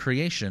straight up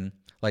creation,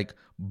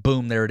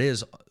 boom, there it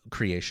is,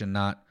 creation,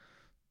 not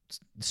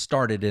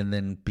started and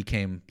then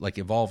became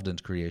evolved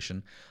into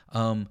creation.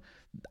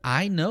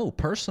 I know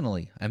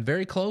personally, I'm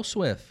very close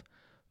with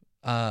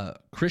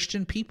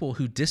Christian people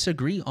who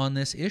disagree on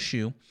this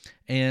issue,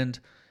 and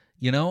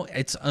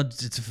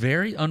it's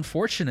very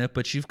unfortunate.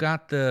 But you've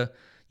got the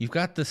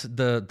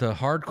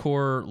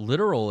hardcore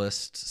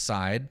literalist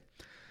side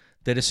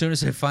that as soon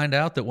as they find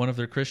out that one of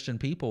their Christian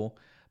people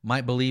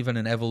might believe in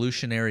an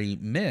evolutionary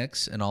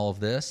mix and all of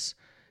this,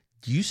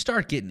 you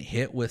start getting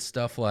hit with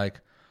stuff like,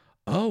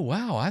 "Oh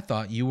wow, I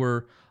thought you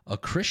were a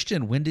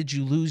Christian. When did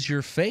you lose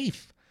your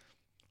faith?"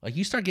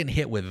 You start getting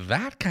hit with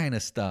that kind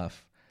of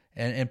stuff.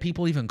 And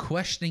people even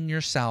questioning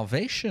your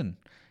salvation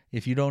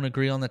if you don't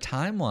agree on the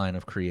timeline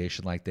of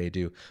creation like they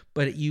do.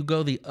 But you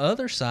go the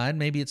other side,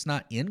 maybe it's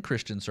not in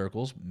Christian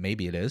circles,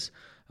 maybe it is,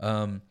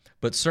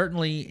 but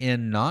certainly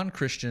in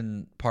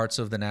non-Christian parts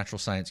of the natural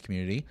science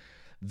community,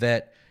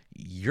 that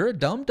you're a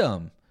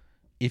dum-dum.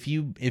 If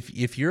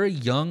you're a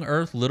young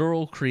earth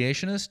literal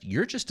creationist,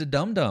 you're just a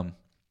dum-dum.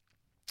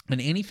 And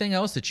anything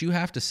else that you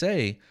have to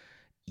say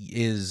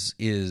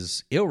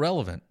is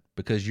irrelevant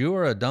because you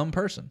are a dumb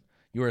person.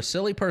 You are a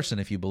silly person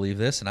if you believe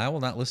this, and I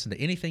will not listen to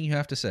anything you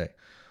have to say.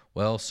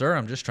 Well, sir,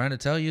 I'm just trying to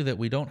tell you that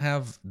we don't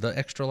have the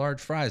extra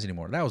large fries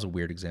anymore. That was a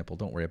weird example.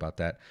 Don't worry about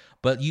that.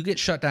 But you get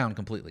shut down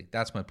completely.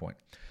 That's my point.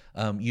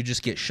 You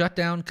just get shut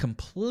down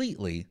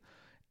completely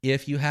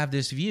if you have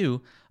this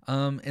view.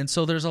 And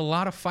so there's a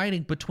lot of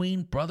fighting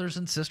between brothers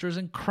and sisters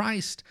in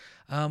Christ.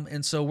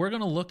 And so we're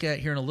going to look at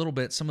here in a little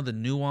bit some of the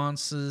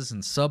nuances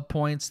and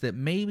subpoints that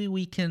maybe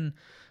we can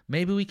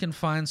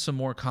find some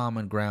more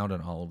common ground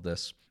in all of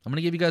this. I'm going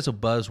to give you guys a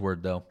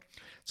buzzword, though.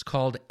 It's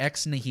called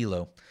ex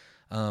nihilo.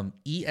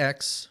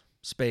 EX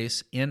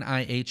space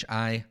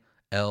NIHILO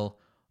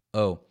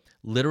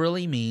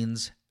literally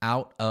means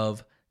out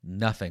of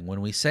nothing.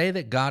 When we say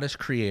that God is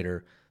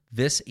creator,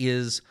 this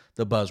is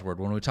the buzzword.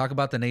 When we talk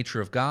about the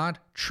nature of God,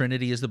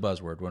 Trinity is the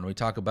buzzword. When we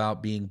talk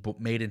about being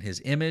made in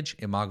his image,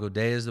 Imago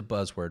Dei is the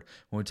buzzword.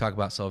 When we talk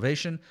about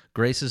salvation,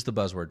 grace is the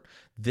buzzword.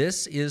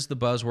 This is the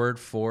buzzword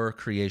for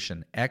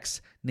creation.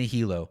 Ex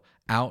nihilo,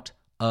 out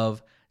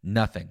of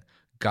nothing.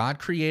 God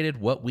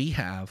created what we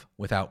have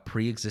without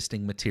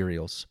pre-existing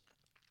materials.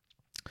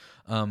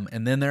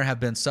 And then there have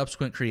been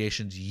subsequent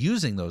creations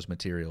using those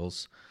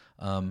materials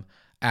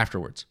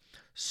afterwards.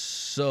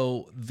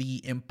 So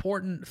the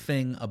important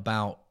thing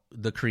about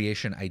the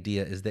creation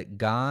idea is that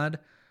God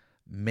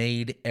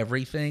made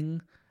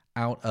everything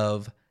out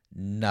of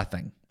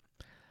nothing.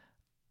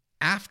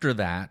 After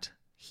that,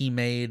 he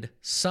made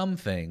some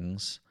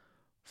things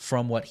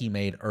from what he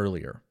made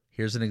earlier.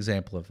 Here's an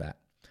example of that.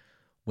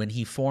 When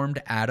he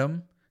formed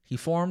Adam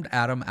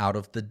out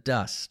of the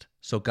dust.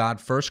 So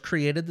God first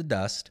created the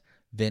dust,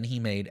 then he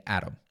made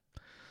Adam.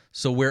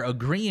 So we're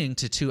agreeing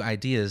to two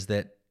ideas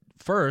that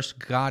first,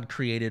 God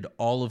created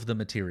all of the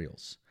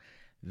materials.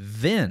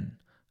 Then,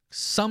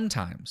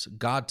 sometimes,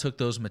 God took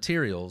those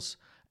materials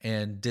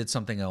and did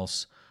something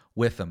else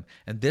with them.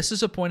 And this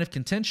is a point of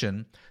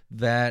contention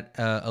that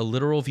a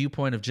literal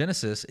viewpoint of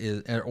Genesis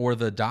is, or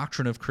the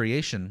doctrine of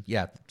creation,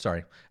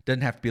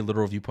 doesn't have to be a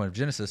literal viewpoint of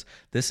Genesis.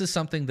 This is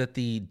something that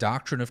the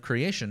doctrine of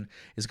creation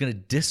is going to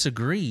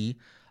disagree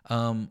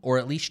or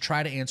at least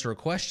try to answer a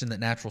question that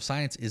natural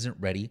science isn't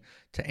ready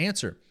to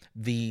answer.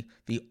 The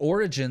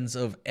origins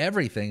of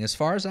everything, as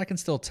far as I can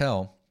still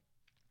tell,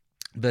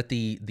 that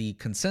the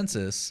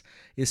consensus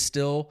is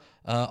still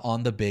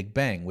on the Big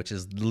Bang, which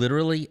is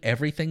literally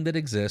everything that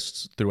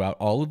exists throughout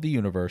all of the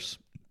universe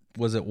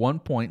was at one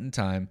point in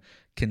time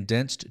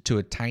condensed to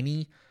a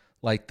tiny,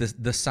 like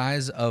the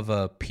size of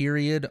a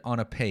period on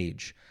a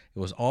page. It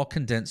was all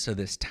condensed to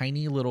this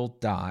tiny little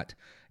dot,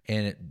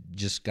 and it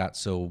just got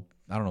so,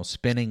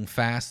 spinning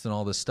fast and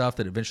all this stuff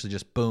that eventually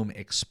just, boom,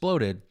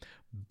 exploded.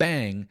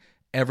 Bang,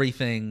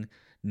 everything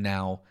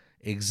now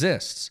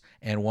exists.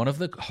 And one of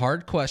the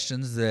hard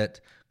questions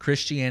that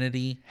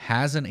Christianity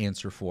has an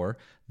answer for,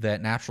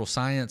 that natural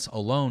science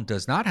alone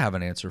does not have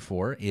an answer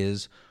for,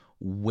 is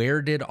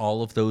where did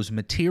all of those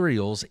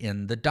materials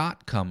in the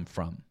dot come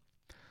from?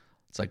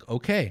 It's like,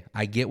 okay,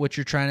 I get what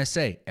you're trying to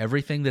say.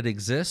 Everything that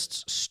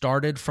exists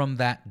started from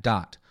that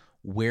dot.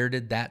 Where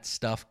did that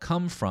stuff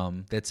come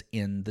from that's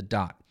in the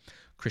dot?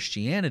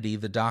 Christianity,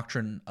 the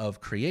doctrine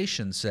of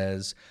creation,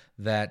 says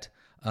that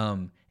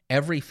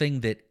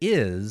everything that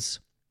is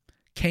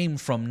came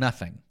from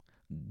nothing.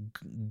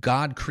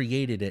 God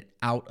created it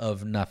out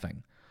of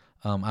nothing.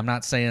 I'm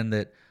not saying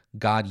that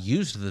God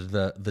used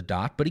the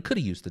dot, but he could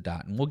have used the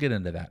dot, and we'll get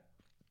into that.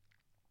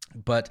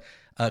 But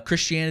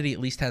Christianity at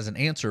least has an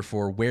answer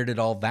for where did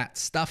all that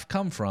stuff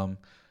come from.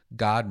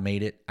 God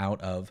made it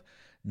out of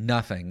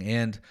nothing.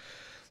 And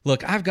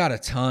look, I've got a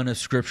ton of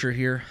scripture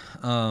here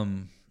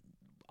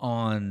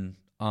on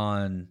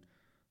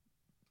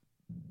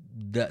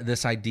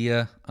this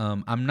idea.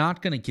 I'm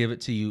not going to give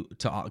it to you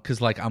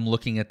because I'm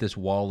looking at this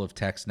wall of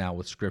text now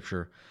with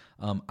scripture.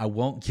 I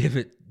won't give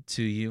it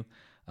to you,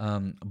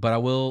 but I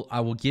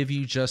will give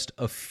you just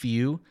a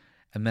few,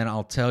 and then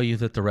I'll tell you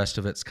that the rest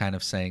of it's kind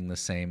of saying the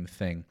same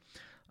thing.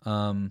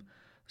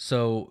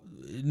 So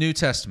New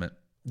Testament,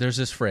 there's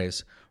this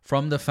phrase,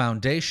 from the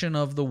foundation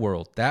of the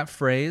world. That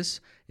phrase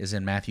is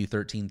in Matthew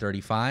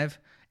 13:35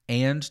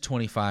 and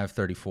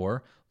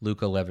 25:34.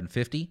 Luke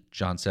 11:50,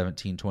 John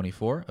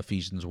 17:24,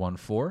 Ephesians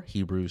 1:4,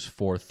 Hebrews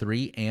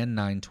 4:3 and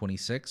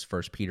 9:26,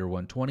 1 Peter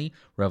 1:20,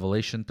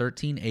 Revelation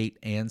 13:8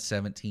 and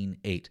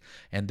 17:8.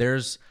 And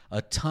there's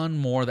a ton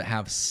more that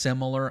have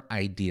similar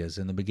ideas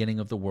in the beginning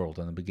of the world,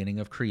 in the beginning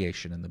of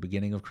creation,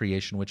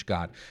 which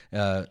God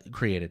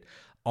created.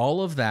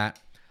 All of that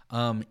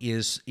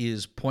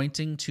is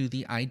pointing to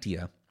the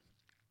idea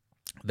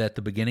that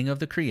the beginning of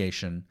the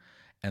creation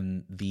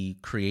and the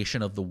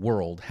creation of the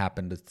world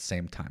happened at the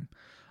same time.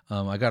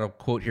 I got a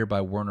quote here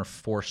by Werner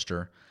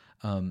Forster.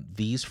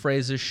 These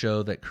phrases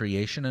show that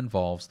creation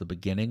involves the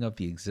beginning of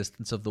the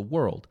existence of the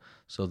world,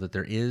 so that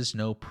there is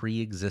no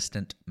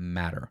pre-existent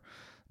matter.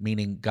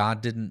 Meaning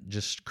God didn't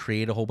just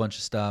create a whole bunch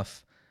of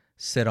stuff,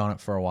 sit on it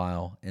for a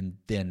while, and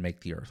then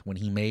make the earth. When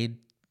he made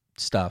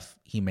stuff,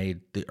 he made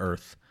the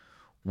earth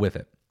with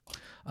it.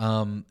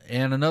 And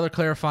another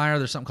clarifier,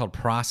 there's something called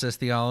process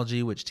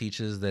theology, which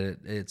teaches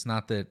that it's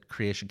not that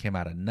creation came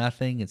out of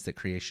nothing, it's that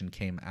creation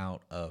came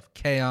out of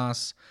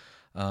chaos.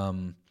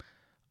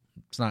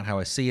 It's not how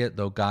I see it,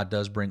 though God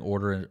does bring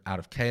order out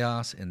of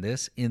chaos. In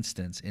this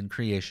instance, in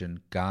creation,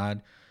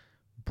 God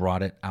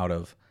brought it out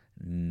of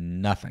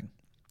nothing.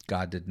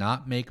 God did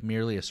not make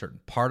merely a certain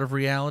part of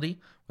reality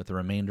with the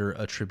remainder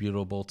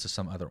attributable to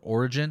some other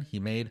origin. He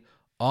made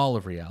all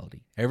of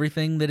reality.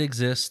 Everything that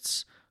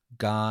exists,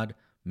 God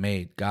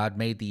made. God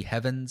made the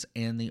heavens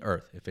and the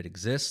earth. If it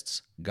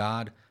exists,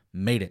 God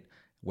made it.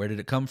 Where did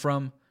it come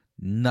from?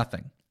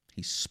 Nothing.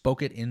 He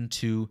spoke it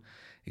into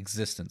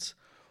existence,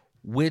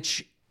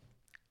 which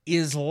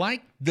is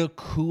like the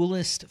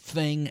coolest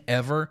thing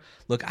ever.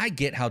 Look, I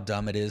get how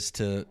dumb it is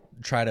to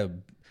try to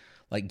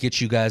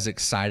get you guys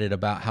excited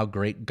about how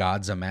great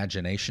God's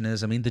imagination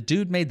is. I mean, the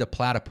dude made the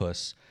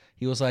platypus.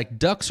 He was like,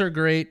 ducks are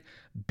great,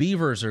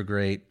 beavers are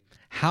great.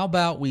 How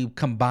about we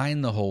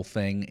combine the whole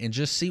thing and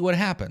just see what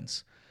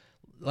happens?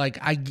 Like,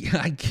 I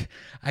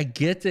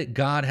get that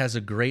God has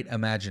a great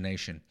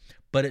imagination,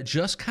 but it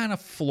just kind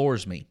of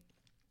floors me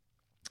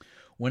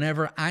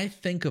whenever I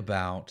think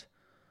about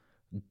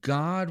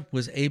God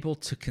was able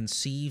to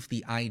conceive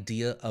the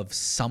idea of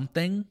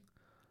something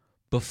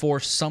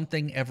before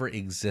something ever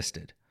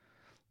existed.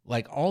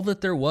 Like, all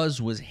that there was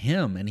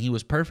him, and he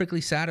was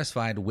perfectly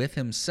satisfied with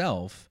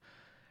himself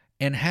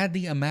and had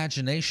the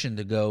imagination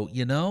to go,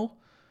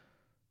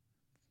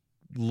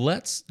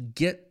 let's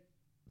get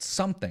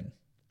something.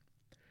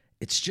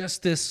 It's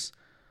just an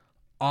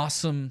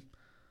awesome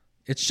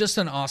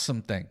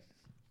thing.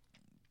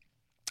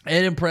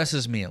 It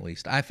impresses me, at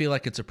least. I feel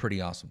like it's a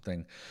pretty awesome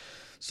thing.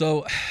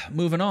 So,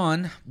 moving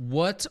on,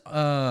 what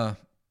are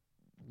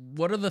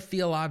the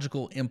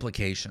theological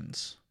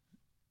implications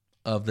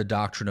of the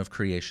doctrine of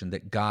creation,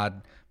 that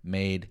God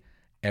made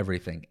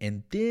everything?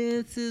 And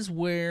this is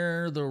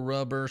where the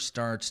rubber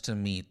starts to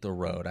meet the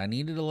road. I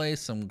needed to lay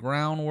some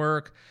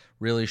groundwork,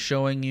 really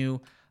showing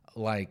you,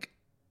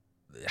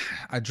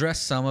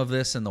 address some of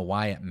this in the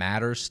why it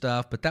matters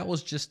stuff, but that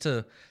was just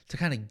to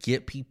kind of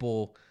get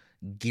people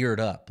geared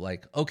up.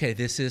 Like, okay,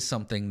 this is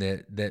something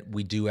that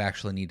we do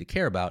actually need to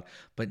care about.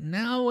 But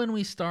now when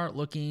we start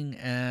looking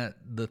at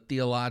the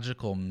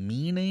theological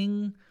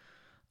meaning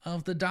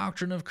of the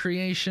doctrine of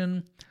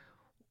creation,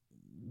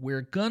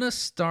 we're going to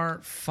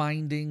start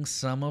finding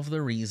some of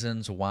the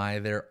reasons why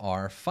there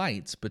are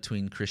fights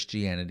between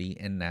Christianity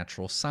and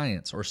natural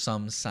science, or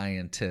some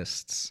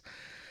scientists.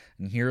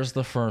 And here's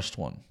the first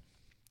one.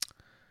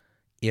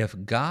 If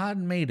God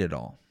made it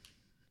all,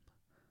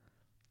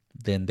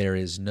 then there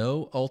is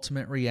no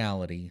ultimate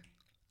reality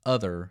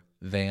other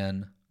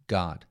than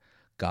God.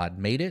 God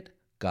made it.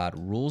 God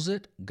rules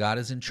it. God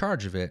is in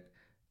charge of it.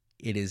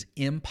 It is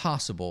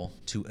impossible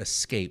to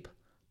escape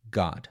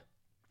God.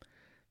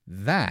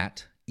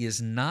 That is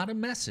not a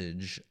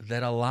message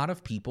that a lot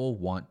of people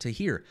want to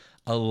hear.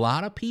 A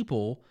lot of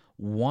people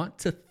want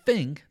to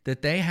think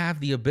that they have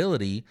the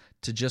ability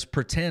to just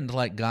pretend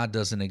like God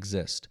doesn't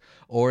exist.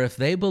 Or if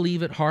they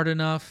believe it hard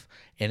enough,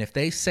 and if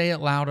they say it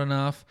loud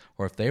enough,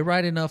 or if they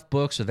write enough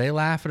books, or they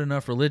laugh at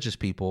enough religious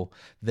people,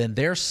 then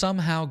they're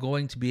somehow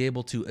going to be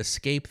able to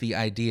escape the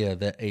idea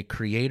that the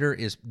creator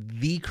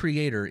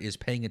is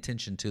paying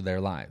attention to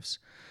their lives.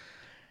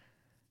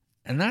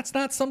 And that's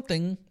not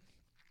something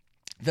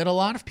that a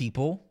lot of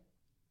people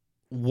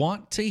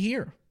want to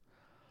hear.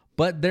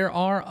 But there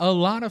are a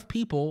lot of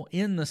people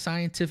in the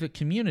scientific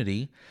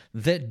community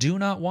that do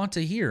not want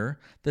to hear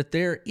that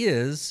there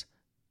is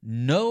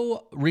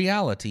no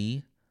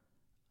reality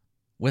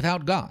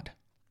without God.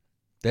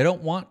 They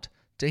don't want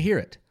to hear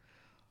it.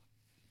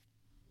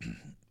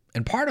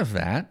 And part of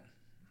that,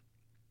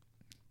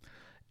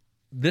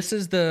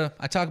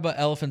 I talk about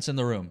elephants in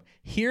the room.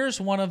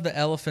 Here's one of the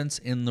elephants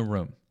in the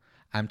room.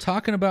 I'm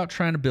talking about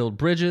trying to build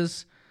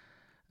bridges.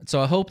 So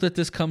I hope that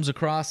this comes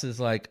across as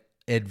like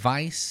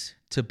advice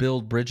to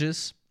build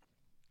bridges.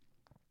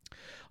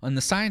 In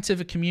the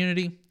scientific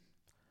community,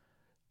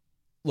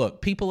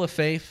 look, people of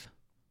faith,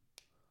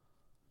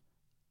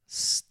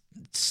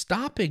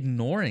 stop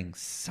ignoring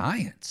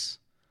science.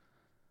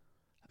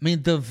 I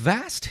mean, the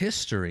vast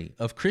history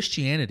of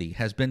Christianity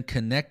has been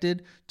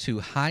connected to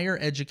higher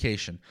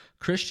education.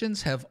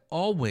 Christians have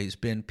always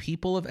been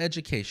people of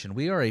education.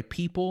 We are a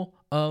people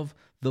of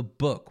the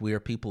book. We are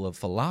people of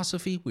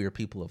philosophy. We are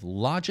people of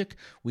logic.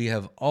 We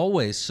have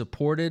always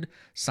supported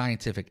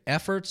scientific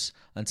efforts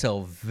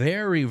until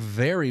very,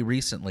 very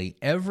recently.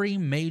 Every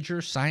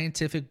major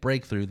scientific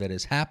breakthrough that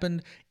has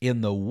happened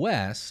in the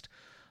West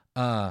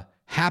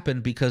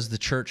happened because the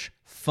church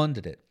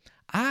funded it.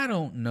 I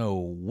don't know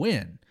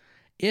when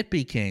it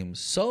became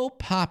so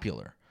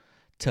popular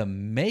to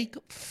make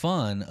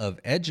fun of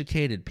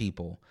educated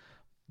people,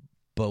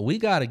 but we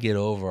got to get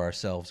over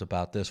ourselves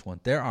about this one.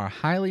 There are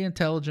highly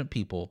intelligent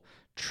people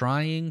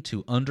trying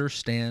to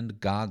understand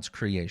God's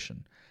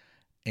creation.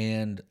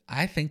 And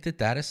I think that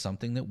that is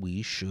something that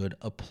we should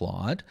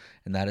applaud,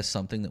 and that is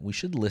something that we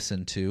should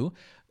listen to.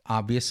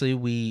 Obviously,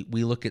 we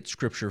look at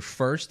Scripture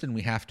first, and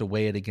we have to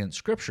weigh it against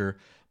Scripture,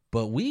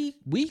 but we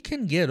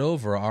can get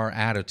over our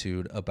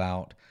attitude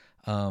about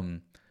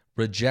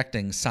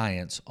rejecting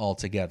science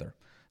altogether.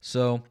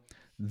 So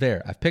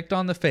there, I've picked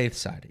on the faith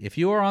side. If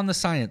you are on the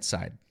science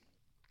side,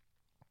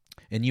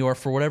 and you are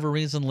for whatever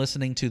reason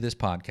listening to this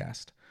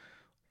podcast,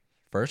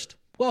 first,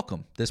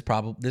 welcome.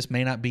 This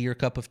may not be your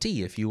cup of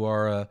tea if you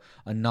are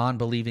a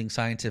non-believing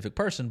scientific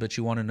person, but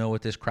you want to know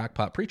what this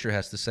crackpot preacher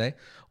has to say.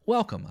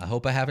 Welcome. I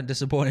hope I haven't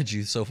disappointed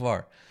you so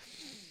far.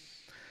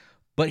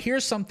 But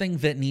here's something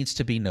that needs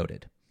to be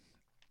noted.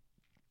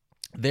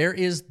 There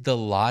is the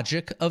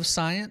logic of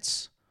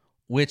science,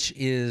 which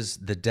is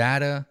the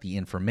data, the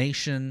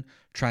information,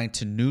 trying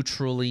to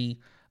neutrally,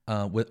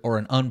 or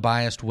an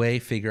unbiased way,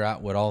 figure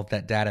out what all of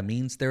that data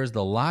means. There is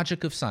the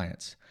logic of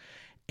science.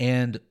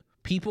 And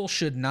people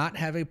should not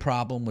have a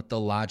problem with the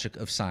logic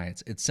of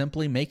science. It's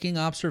simply making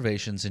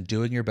observations and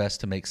doing your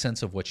best to make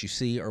sense of what you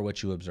see or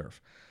what you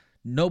observe.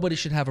 Nobody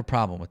should have a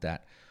problem with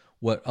that.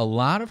 What a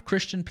lot of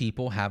Christian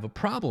people have a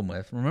problem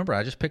with, remember,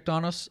 I just picked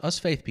on us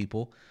faith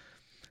people,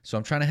 so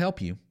I'm trying to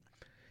help you.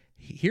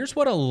 Here's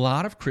what a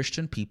lot of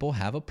Christian people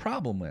have a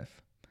problem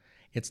with.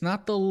 It's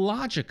not the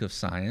logic of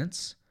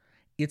science,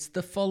 it's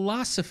the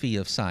philosophy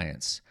of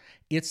science.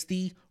 It's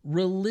the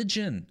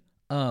religion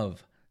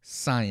of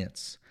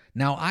science.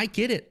 Now, I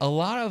get it. A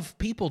lot of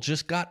people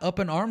just got up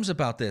in arms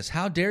about this.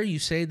 How dare you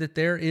say that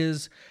there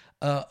is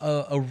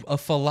a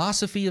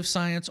philosophy of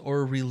science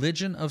or a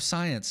religion of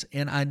science?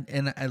 And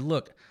I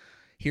look,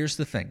 here's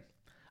the thing.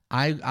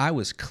 I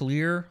was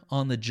clear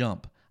on the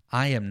jump.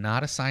 I am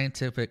not a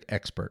scientific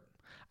expert.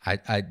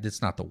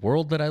 It's not the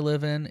world that I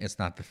live in. It's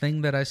not the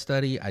thing that I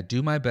study. I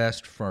do my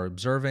best for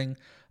observing,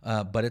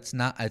 but it's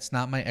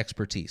not my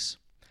expertise.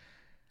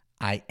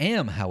 I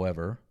am,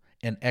 however,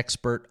 an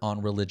expert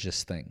on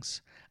religious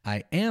things.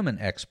 I am an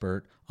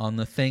expert on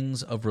the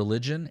things of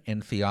religion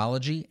and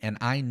theology, and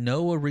I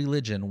know a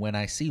religion when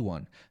I see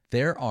one.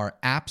 There are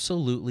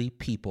absolutely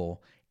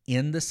people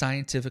in the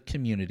scientific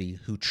community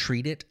who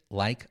treat it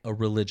like a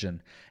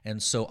religion.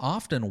 And so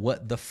often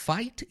what the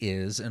fight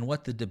is and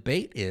what the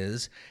debate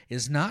is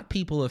not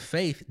people of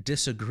faith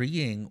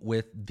disagreeing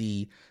with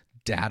the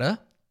data.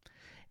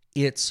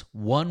 It's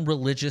one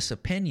religious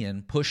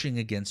opinion pushing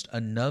against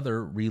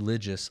another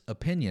religious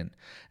opinion.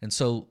 And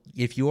so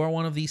if you are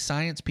one of these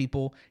science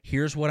people,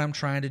 here's what I'm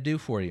trying to do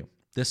for you.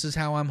 This is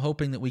how I'm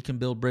hoping that we can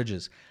build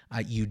bridges.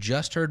 You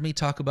just heard me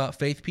talk about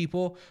faith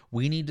people.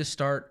 We need to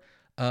start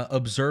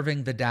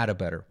observing the data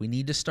better. We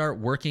need to start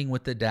working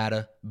with the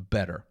data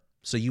better.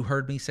 So you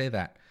heard me say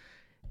that.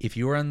 If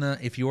you are in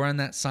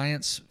that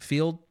science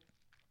field,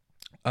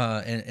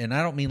 and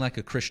I don't mean like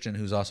a Christian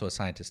who's also a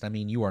scientist. I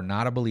mean, you are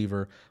not a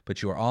believer,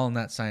 but you are all in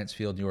that science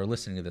field. You are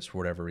listening to this for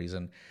whatever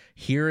reason.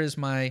 Here is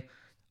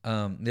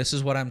this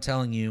is what I'm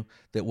telling you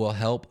that will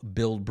help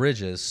build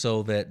bridges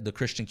so that the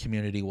Christian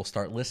community will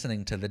start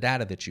listening to the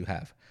data that you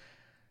have.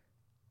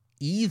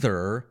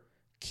 Either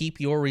keep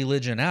your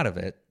religion out of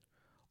it,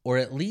 or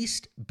at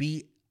least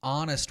be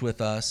honest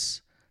with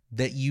us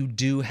that you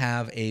do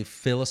have a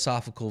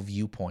philosophical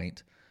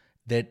viewpoint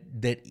that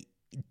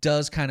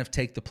does kind of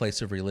take the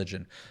place of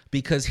religion.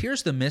 Because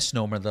here's the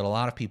misnomer that a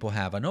lot of people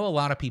have. I know a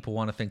lot of people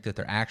want to think that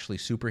they're actually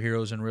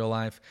superheroes in real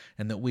life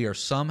and that we are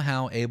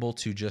somehow able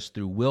to just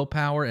through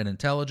willpower and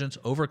intelligence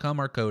overcome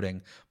our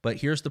coding. But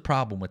here's the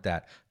problem with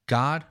that.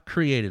 God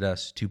created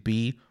us to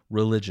be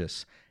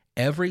religious.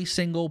 Every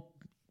single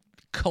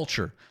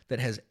culture that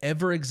has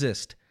ever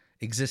existed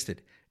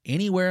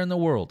anywhere in the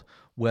world,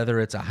 whether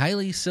it's a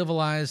highly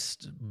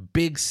civilized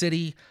big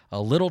city,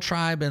 a little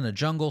tribe in a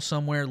jungle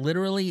somewhere,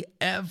 literally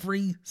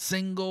every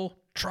single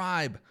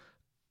tribe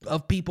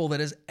of people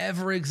that has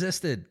ever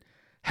existed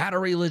had a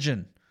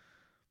religion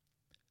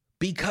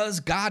because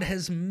God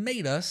has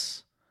made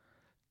us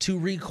to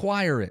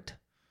require it.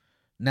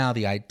 Now,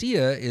 the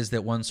idea is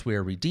that once we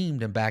are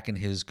redeemed and back in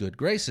His good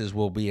graces,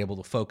 we'll be able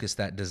to focus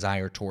that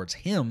desire towards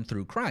Him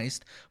through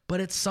Christ, but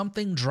it's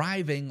something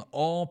driving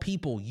all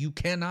people. You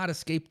cannot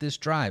escape this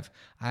drive.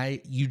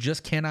 You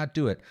just cannot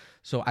do it.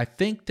 So I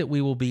think that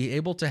we will be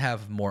able to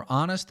have more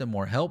honest and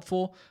more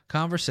helpful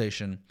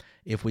conversation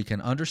if we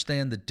can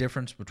understand the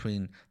difference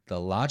between the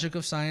logic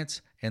of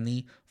science and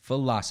the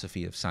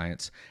philosophy of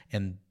science.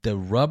 And the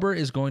rubber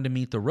is going to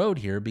meet the road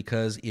here,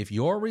 because if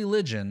your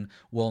religion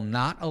will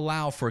not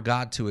allow for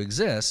God to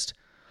exist,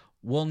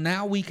 well,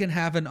 now we can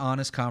have an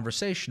honest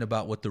conversation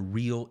about what the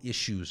real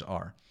issues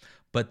are.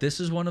 But this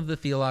is one of the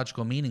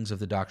theological meanings of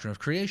the doctrine of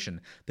creation.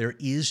 There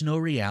is no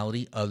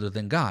reality other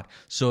than God.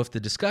 So if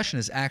the discussion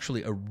is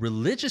actually a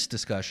religious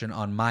discussion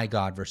on my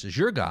God versus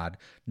your God,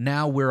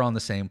 now we're on the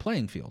same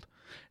playing field.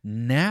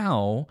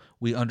 Now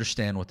we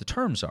understand what the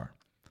terms are.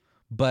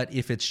 But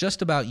if it's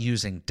just about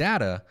using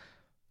data,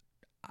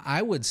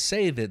 I would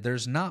say that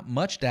there's not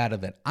much data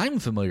that I'm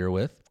familiar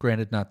with,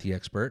 granted not the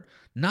expert,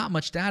 not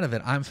much data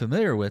that I'm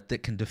familiar with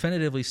that can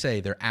definitively say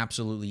there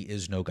absolutely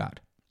is no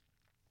God.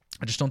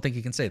 I just don't think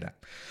you can say that.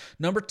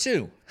 Number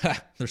two,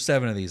 there's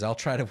 7 of these. I'll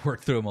try to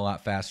work through them a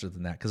lot faster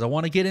than that because I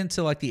want to get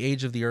into like the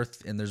age of the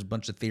earth, and there's a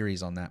bunch of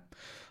theories on that.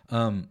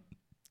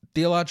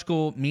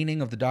 Theological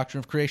meaning of the doctrine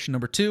of creation.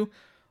 Number 2,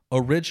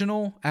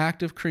 original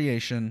act of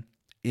creation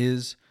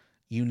is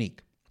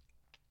unique.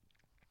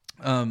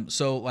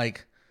 So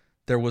like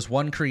there was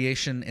one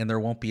creation and there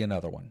won't be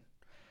another one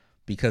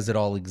because it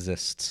all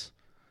exists.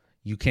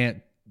 You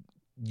can't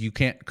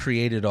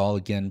create it all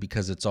again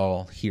because it's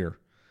all here.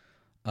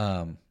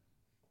 So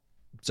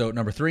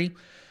number 3,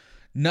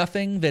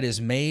 nothing that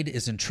is made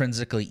is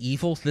intrinsically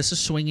evil. This is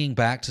swinging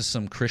back to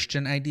some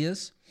Christian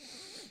ideas.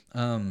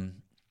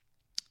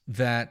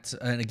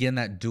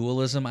 That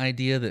dualism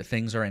idea that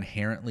things are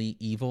inherently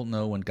evil.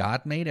 No, when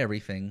God made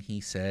everything,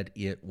 he said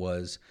it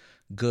was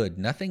good.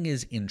 Nothing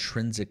is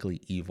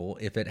intrinsically evil.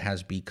 If it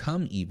has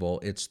become evil,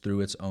 it's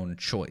through its own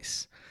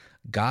choice.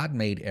 God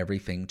made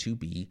everything to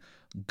be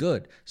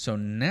good. So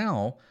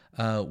now,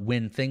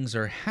 when things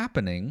are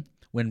happening,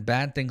 when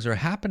bad things are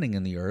happening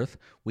in the earth,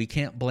 we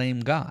can't blame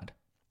God.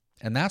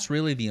 And that's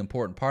really the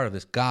important part of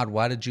this. God,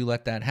 why did you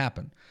let that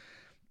happen?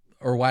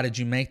 Or why did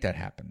you make that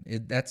happen?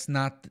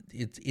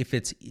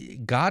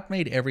 God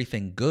made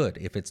everything good.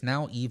 If it's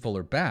now evil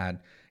or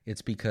bad,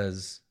 it's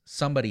because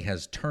somebody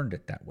has turned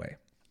it that way.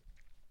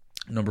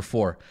 Number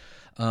 4,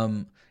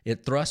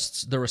 it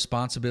thrusts the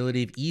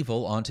responsibility of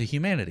evil onto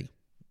humanity.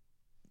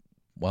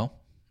 Well,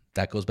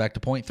 that goes back to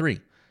point 3.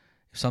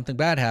 If something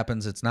bad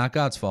happens, it's not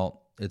God's fault.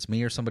 It's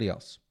me or somebody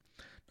else.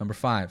 Number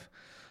 5,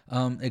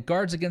 it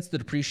guards against the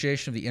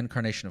depreciation of the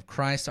incarnation of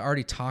Christ. I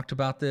already talked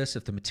about this.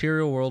 If the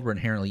material world were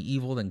inherently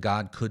evil, then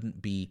God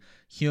couldn't be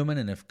human,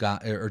 and if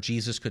God or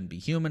Jesus couldn't be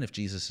human. If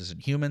Jesus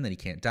isn't human, then he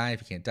can't die.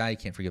 If he can't die, he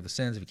can't forgive the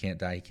sins. If he can't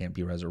die, he can't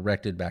be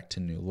resurrected back to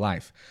new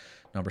life.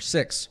 Number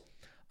 6,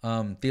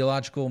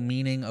 theological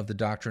meaning of the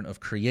doctrine of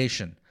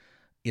creation.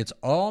 It's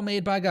all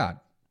made by God.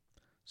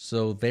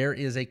 So there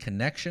is a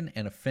connection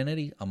and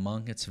affinity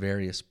among its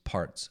various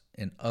parts.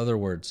 In other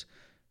words,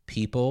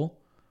 people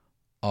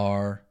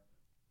are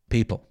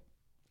people.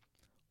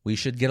 We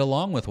should get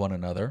along with one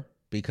another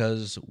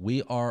because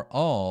we are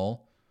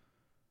all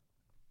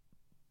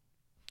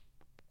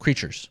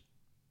creatures.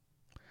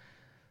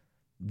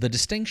 The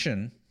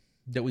distinction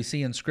that we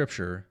see in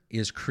Scripture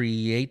is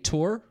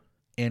creator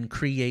and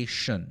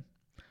creation,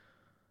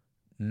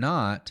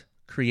 not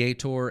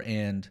creator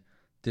and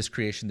this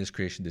creation, this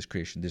creation, this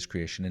creation, this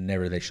creation, and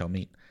never they shall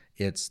meet.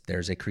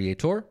 There's a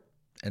creator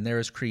and there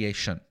is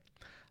creation.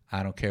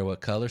 I don't care what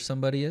color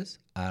somebody is.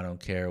 I don't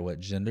care what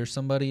gender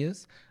somebody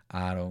is.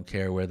 I don't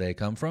care where they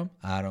come from.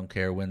 I don't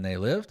care when they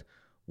lived.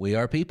 We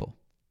are people.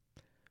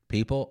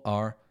 People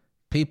are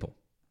people.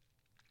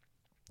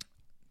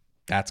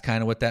 That's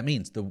kind of what that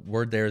means. The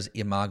word there is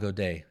imago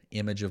Dei,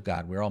 image of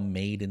God. We're all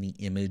made in the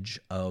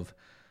image of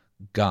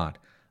God.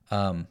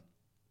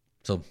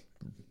 So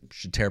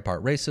should tear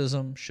apart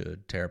racism,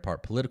 should tear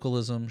apart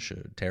politicalism,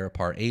 should tear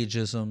apart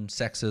ageism,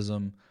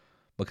 sexism,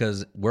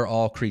 because we're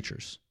all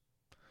creatures.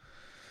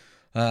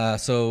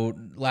 So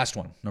last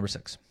one, number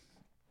 6.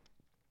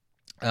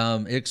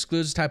 It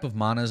excludes a type of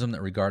monism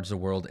that regards the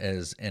world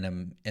as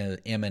an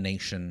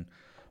emanation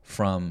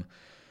from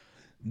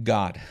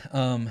God.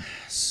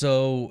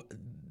 So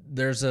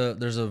there's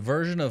a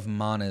version of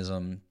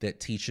monism that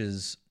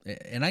teaches,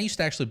 and I used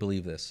to actually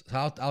believe this.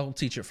 So I'll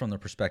teach it from the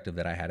perspective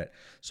that I had it.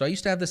 So I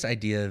used to have this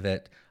idea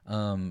that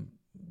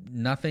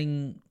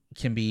nothing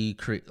can be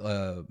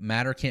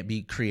matter can't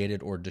be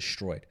created or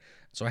destroyed.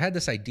 So I had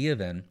this idea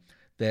then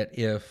that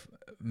if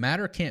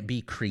matter can't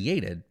be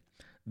created,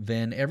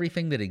 then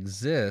everything that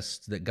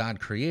exists that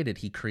God created,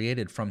 he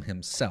created from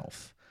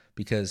himself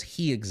because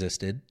he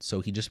existed,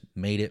 so he just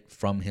made it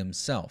from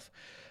himself.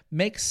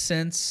 Makes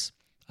sense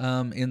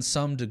in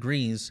some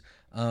degrees,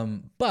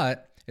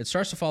 but it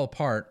starts to fall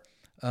apart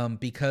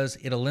because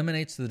it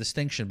eliminates the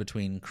distinction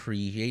between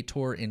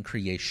creator and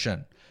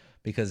creation.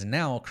 Because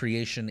now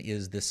creation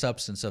is the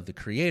substance of the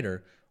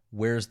creator.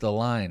 Where's the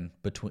line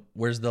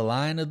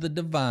of the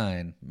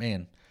divine?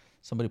 Man,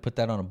 somebody put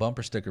that on a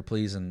bumper sticker,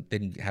 please, and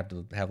then you have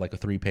to have like a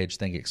 3-page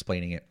thing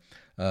explaining it.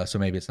 So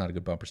maybe it's not a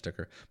good bumper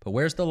sticker. But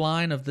where's the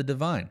line of the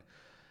divine?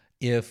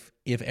 If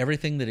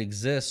everything that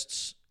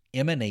exists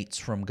emanates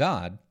from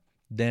God,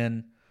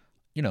 then,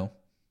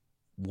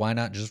 why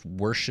not just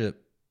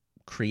worship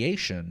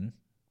creation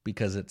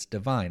because it's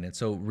divine? And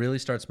so it really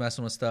starts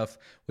messing with stuff,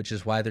 which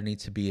is why there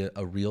needs to be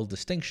a real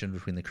distinction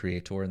between the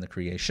creator and the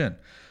creation.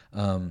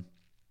 So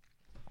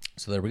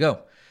there we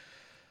go.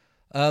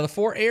 The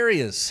 4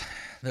 areas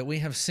that we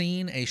have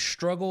seen a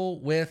struggle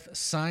with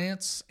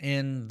science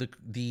and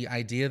the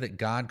idea that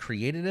God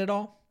created it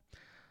all.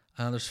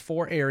 There's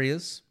 4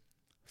 areas.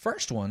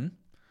 First one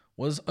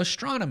was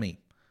astronomy.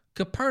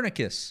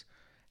 Copernicus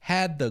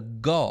had the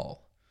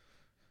gall.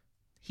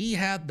 He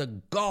had the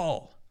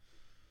gall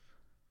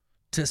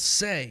to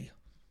say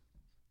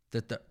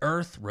that the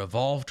earth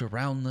revolved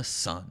around the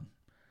sun.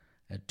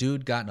 That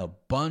dude got in a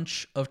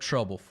bunch of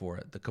trouble for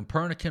it. The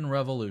Copernican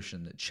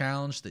revolution that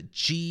challenged the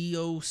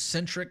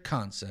geocentric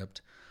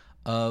concept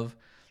of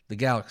the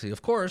galaxy.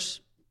 Of course,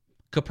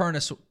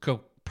 Copernicus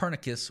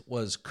Copernicus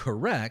was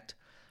correct,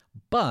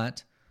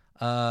 but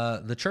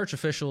the church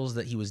officials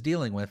that he was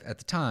dealing with at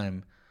the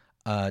time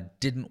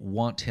didn't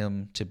want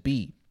him to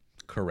be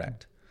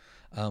correct.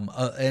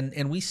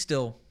 And we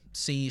still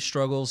see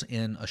struggles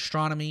in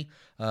astronomy,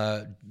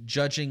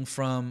 judging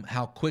from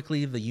how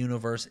quickly the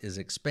universe is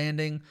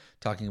expanding,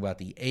 talking about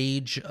the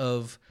age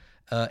of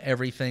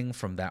everything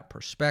from that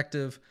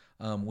perspective.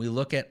 We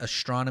look at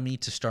astronomy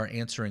to start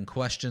answering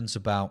questions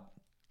about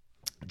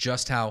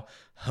just how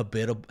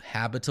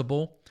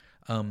habitable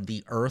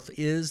the Earth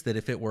is, that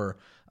if it were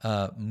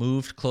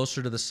moved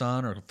closer to the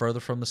sun or further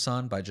from the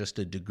sun by just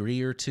a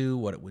degree or two,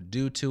 what it would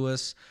do to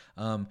us.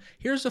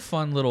 Here's a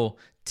fun little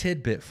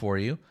tidbit for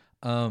you.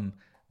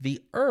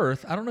 The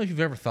Earth, I don't know if you've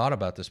ever thought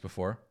about this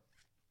before,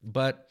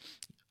 but,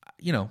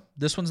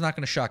 this one's not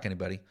going to shock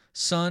anybody.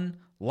 Sun,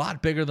 a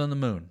lot bigger than the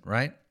moon,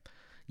 right?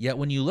 Yet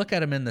when you look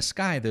at them in the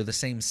sky, they're the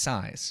same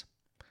size.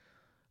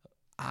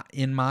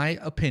 In my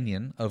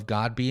opinion of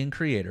God being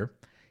creator,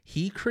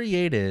 he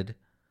created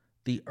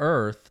the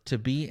earth to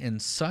be in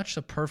such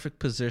a perfect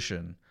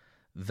position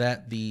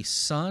that the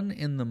sun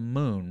and the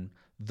moon,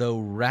 though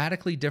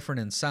radically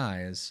different in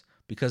size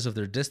because of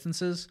their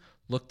distances,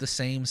 look the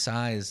same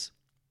size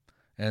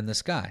in the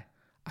sky.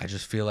 I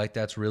just feel like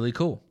that's really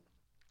cool.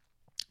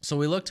 So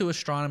we look to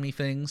astronomy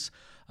things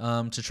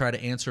to try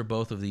to answer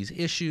both of these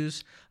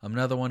issues.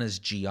 Another one is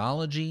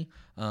geology,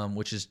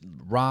 which is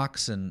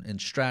rocks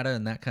and strata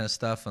and that kind of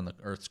stuff on the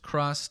Earth's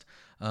crust.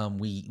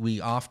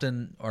 We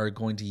often are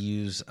going to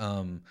use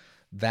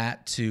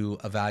that to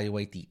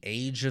evaluate the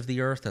age of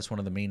the Earth. That's one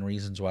of the main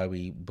reasons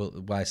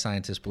why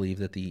scientists believe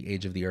that the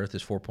age of the Earth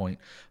is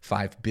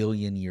 4.5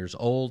 billion years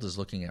old, is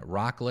looking at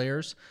rock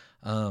layers.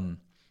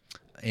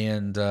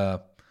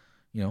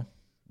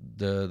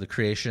 The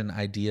creation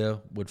idea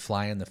would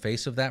fly in the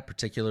face of that,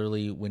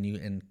 particularly when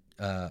you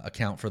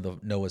account for the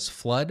Noah's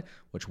flood,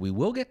 which we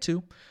will get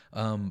to.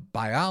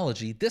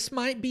 Biology, this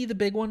might be the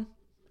big one.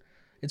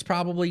 It's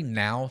probably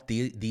now,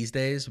 these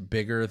days,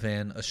 bigger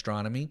than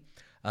astronomy,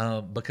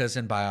 because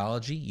in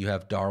biology, you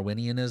have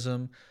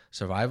Darwinianism,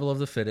 survival of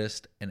the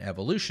fittest, and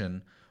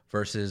evolution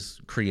versus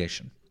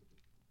creation.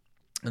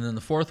 And then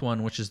the fourth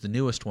one, which is the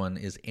newest one,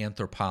 is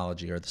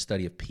anthropology, or the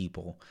study of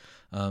people.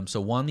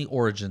 So one, the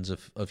origins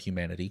of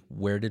humanity.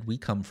 Where did we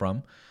come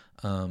from?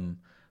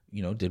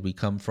 Did we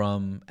come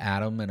from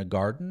Adam in a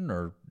garden,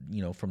 or,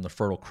 from the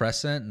Fertile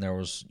Crescent and there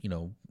was,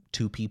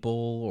 two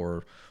people,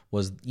 or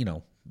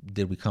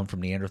did we come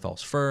from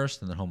Neanderthals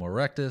first and then Homo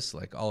erectus,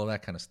 like all of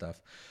that kind of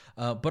stuff.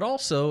 But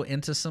also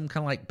into some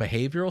kind of like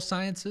behavioral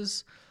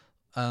sciences.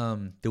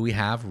 Do we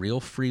have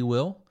real free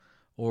will?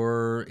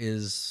 Or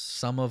is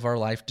some of our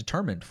life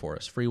determined for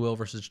us? Free will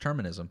versus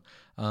determinism.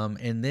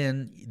 And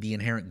then the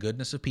inherent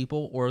goodness of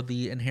people or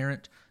the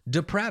inherent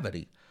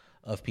depravity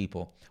of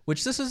people,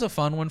 which this is a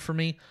fun one for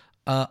me.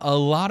 A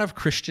lot of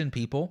Christian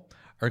people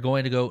are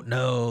going to go,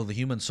 no, the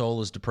human soul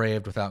is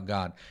depraved without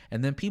God.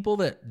 And then people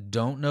that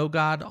don't know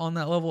God on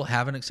that level,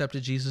 haven't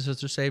accepted Jesus as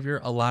their Savior,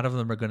 a lot of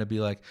them are going to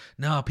be like,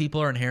 no,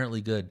 people are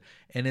inherently good.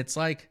 And it's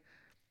like,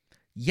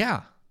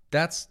 yeah,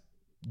 that's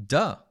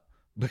duh.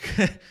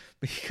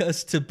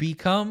 Because to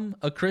become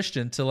a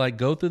Christian, to like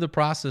go through the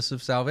process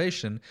of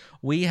salvation,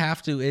 we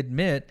have to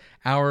admit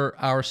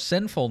our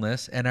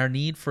sinfulness and our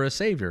need for a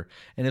Savior.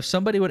 And if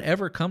somebody would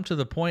ever come to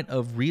the point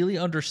of really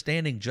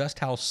understanding just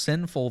how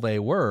sinful they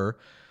were,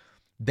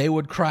 they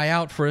would cry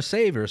out for a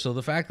Savior. So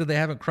the fact that they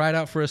haven't cried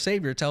out for a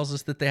Savior tells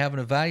us that they haven't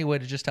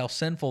evaluated just how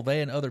sinful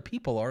they and other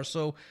people are.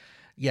 So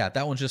yeah,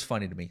 that one's just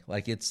funny to me.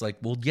 Like, it's like,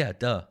 well, yeah,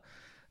 duh.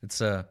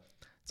 It's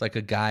like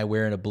a guy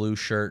wearing a blue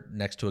shirt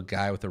next to a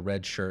guy with a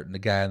red shirt, and the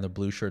guy in the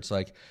blue shirt's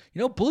like,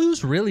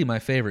 blue's really my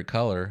favorite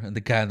color. And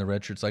the guy in the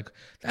red shirt's like,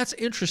 that's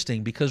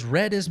interesting because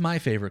red is my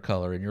favorite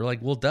color. And you're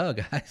like, well, duh,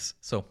 guys.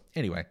 So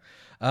anyway,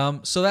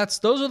 those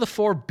are the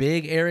four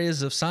big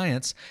areas of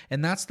science,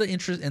 and that's the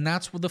interest, and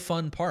that's the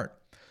fun part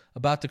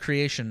about the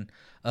creation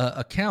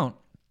account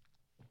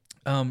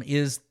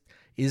is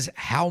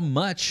how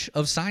much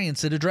of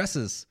science it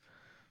addresses.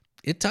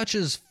 It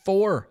touches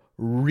four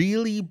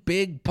really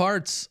big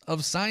parts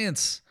of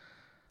science: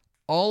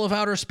 all of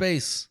outer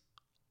space,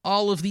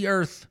 all of the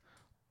earth,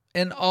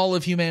 and all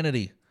of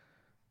humanity.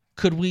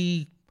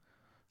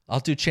 I'll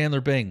do Chandler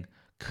Bing.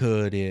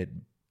 Could it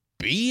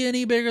be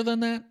any bigger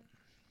than that?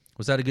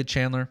 Was that a good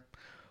Chandler?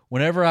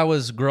 Whenever I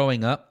was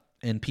growing up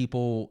and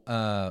people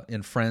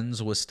and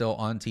Friends was still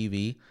on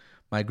TV,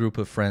 my group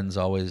of friends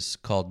always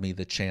called me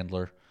the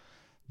Chandler,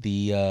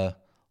 the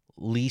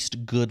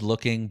least good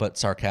looking but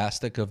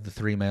sarcastic of the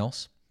three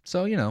males.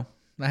 So,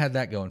 I had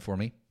that going for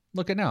me.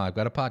 Look at now, I've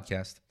got a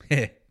podcast.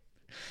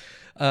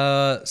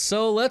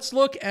 So let's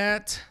look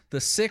at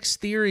the 6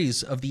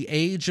 theories of the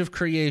age of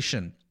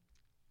creation.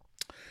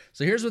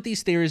 So here's what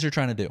these theories are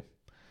trying to do.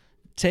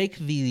 Take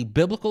the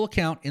biblical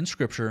account in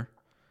Scripture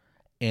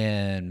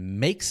and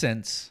make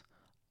sense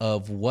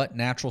of what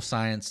natural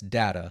science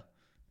data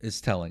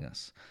is telling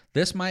us.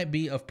 This might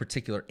be of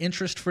particular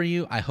interest for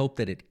you. I hope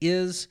that it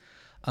is,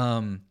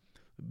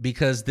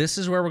 because this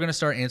is where we're going to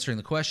start answering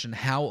the question,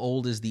 how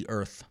old is the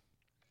earth?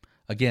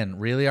 Again,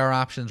 really our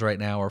options right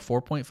now are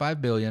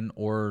 4.5 billion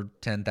or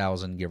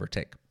 10,000, give or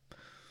take.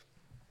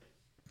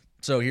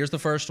 So here's the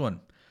first one.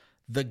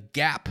 The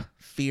gap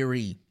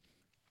theory.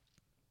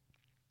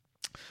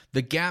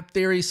 The gap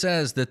theory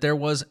says that there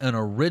was an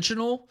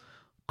original,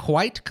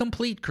 quite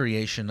complete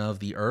creation of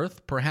the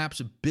earth,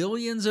 perhaps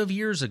billions of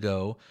years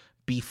ago,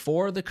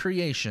 before the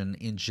creation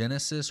in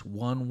Genesis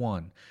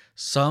 1:1.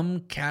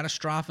 Some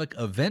catastrophic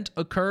event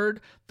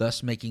occurred,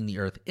 thus making the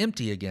earth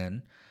empty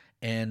again,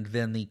 and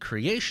then the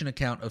creation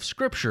account of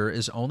Scripture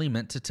is only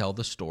meant to tell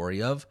the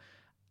story of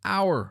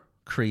our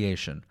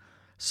creation.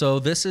 So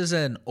this is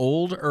an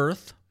old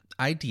earth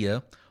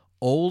idea,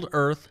 old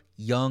earth,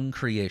 young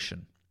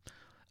creation.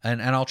 And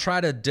I'll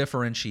try to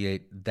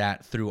differentiate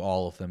that through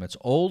all of them. It's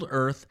old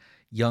earth,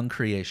 young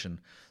creation.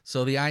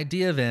 So the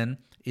idea then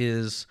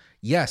is,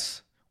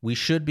 yes, we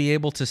should be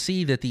able to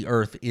see that the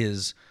earth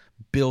is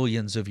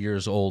billions of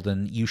years old,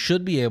 and you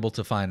should be able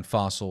to find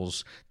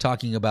fossils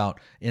talking about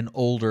an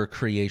older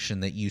creation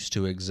that used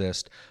to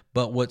exist.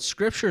 But what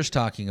Scripture is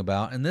talking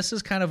about, and this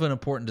is kind of an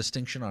important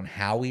distinction on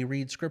how we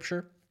read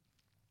Scripture,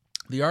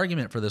 the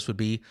argument for this would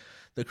be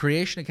the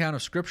creation account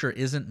of Scripture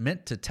isn't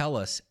meant to tell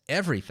us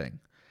everything.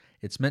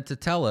 It's meant to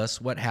tell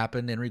us what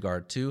happened in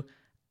regard to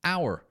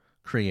our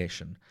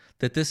creation.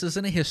 That this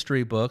isn't a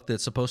history book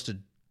that's supposed to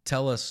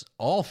tell us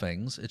all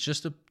things. It's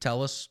just to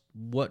tell us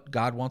what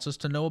God wants us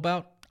to know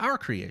about our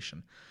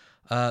creation.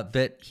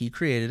 That He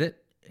created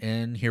it,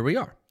 and here we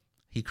are.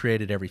 He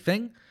created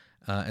everything,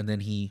 and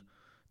then He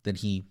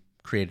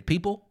created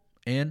people,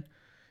 and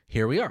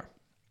here we are.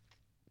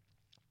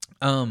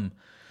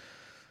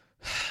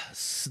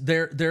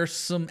 There's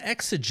some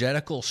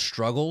exegetical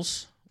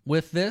struggles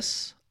with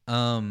this.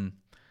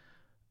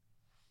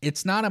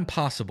 It's not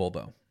impossible,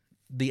 though.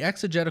 The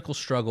exegetical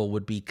struggle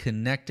would be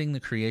connecting the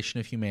creation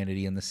of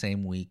humanity in the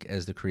same week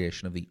as the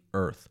creation of the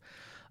earth.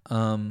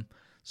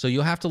 So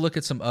you'll have to look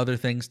at some other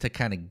things to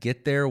kind of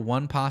get there.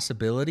 One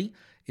possibility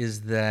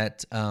is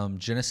that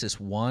Genesis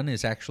 1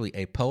 is actually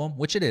a poem,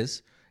 which it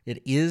is.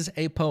 It is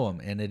a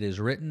poem, and it is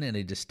written in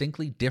a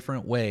distinctly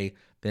different way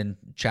than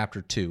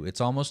chapter 2.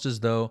 It's almost as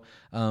though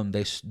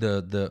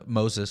the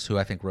Moses, who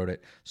I think wrote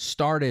it,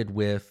 started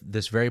with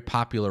this very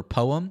popular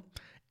poem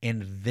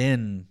and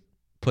then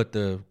put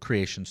the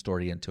creation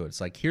story into it. It's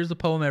like, here's the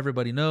poem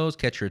everybody knows,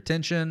 catch your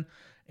attention,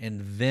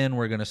 and then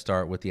we're going to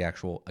start with the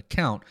actual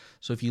account.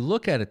 So if you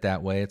look at it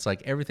that way, it's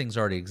like everything's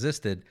already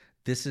existed.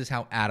 This is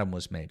how Adam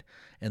was made.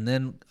 And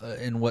then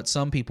and what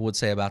some people would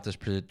say about this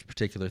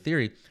particular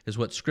theory is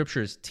what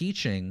Scripture is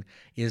teaching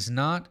is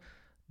not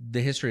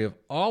the history of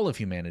all of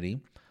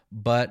humanity,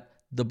 but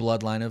the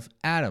bloodline of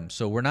Adam.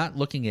 So we're not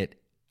looking at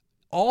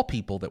all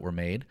people that were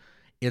made.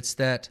 It's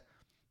that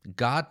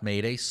God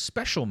made a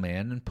special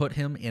man and put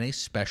him in a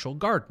special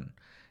garden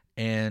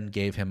and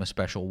gave him a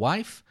special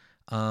wife.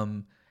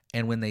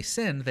 And when they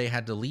sinned, they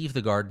had to leave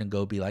the garden and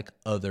go be like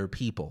other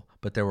people.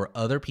 But there were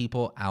other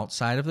people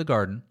outside of the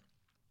garden.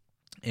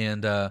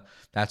 And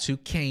that's who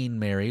Cain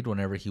married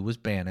whenever he was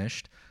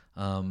banished.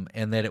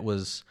 And that it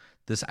was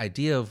this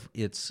idea of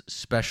it's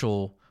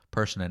special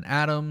person in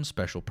Adam,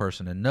 special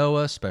person in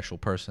Noah, special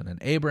person in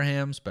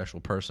Abraham, special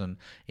person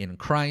in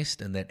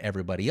Christ, and that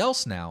everybody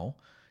else now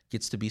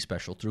gets to be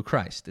special through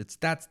Christ.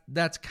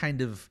 That's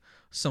kind of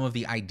some of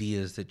the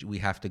ideas that we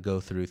have to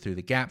go through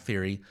the gap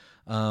theory.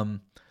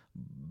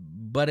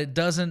 But it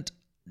doesn't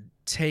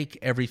take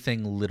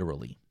everything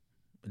literally.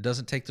 It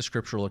doesn't take the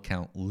scriptural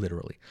account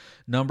literally.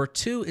 Number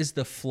 2 is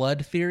the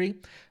flood theory.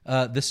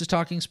 This is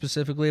talking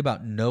specifically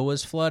about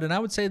Noah's flood, and I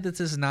would say that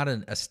this is not a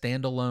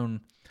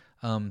standalone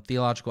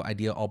theological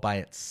idea all by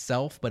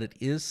itself, but it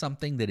is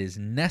something that is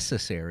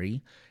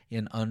necessary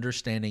in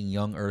understanding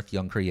young earth,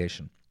 young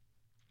creation.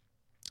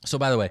 So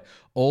by the way,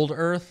 old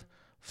earth,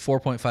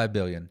 4.5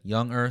 billion.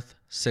 Young earth,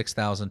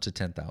 6,000 to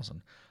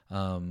 10,000.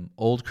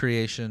 Old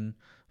creation,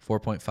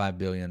 4.5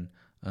 billion.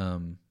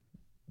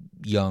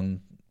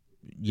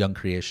 Young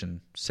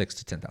creation, 6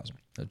 to 10,000.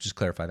 I'll just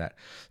clarify that.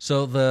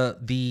 So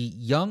the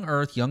young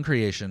earth, young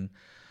creation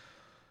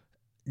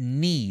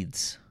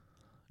needs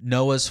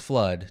Noah's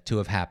flood to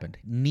have happened,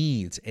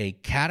 needs a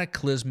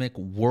cataclysmic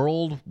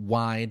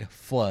worldwide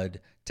flood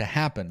to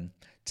happen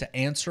to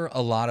answer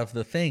a lot of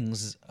the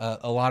things,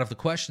 a lot of the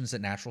questions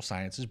that natural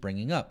science is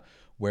bringing up.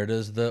 Where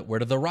do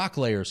the rock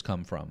layers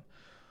come from?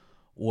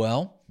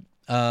 Well,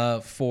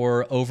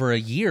 for over a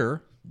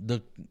year,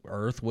 the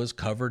earth was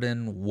covered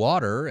in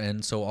water,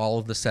 and so all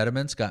of the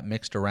sediments got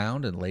mixed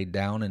around and laid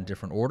down in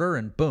different order,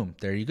 and boom,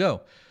 there you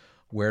go.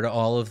 Where do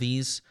all of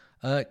these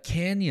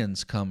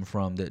canyons come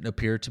from that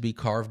appear to be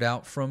carved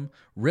out from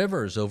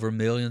rivers over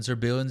millions or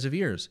billions of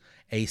years?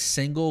 A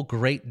single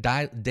great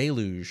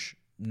deluge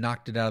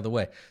knocked it out of the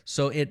way.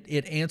 So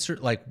it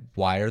answered, like,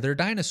 why are there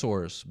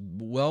dinosaurs?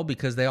 Well,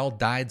 because they all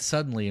died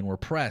suddenly and were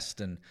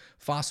pressed, and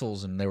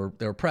fossils, and they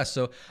were pressed.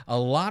 So a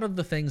lot of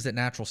the things that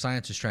natural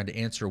science is trying to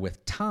answer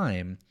with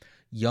time,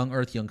 young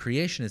earth, young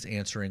creation is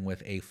answering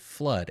with a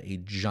flood, a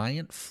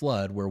giant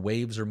flood where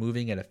waves are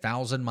moving at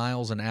 1,000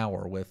 miles an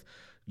hour with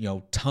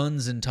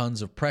tons and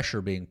tons of pressure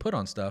being put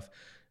on stuff.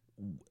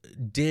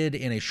 did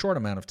in a short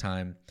amount of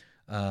time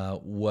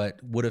what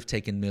would have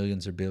taken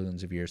millions or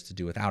billions of years to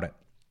do without it.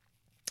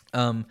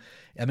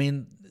 I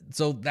mean,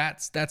 so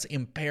that's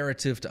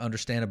imperative to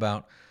understand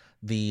about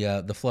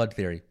the flood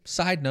theory.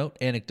 Side note,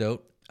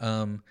 anecdote: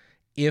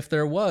 if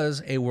there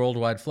was a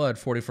worldwide flood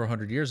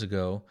 4,400 years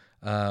ago,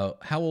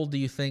 how old do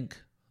you think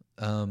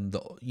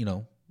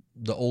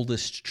the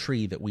oldest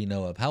tree that we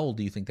know of? How old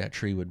do you think that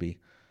tree would be?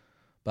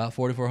 About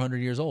 4,400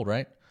 years old,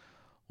 right?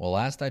 Well,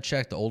 last I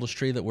checked, the oldest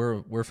tree that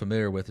we're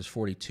familiar with is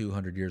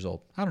 4,200 years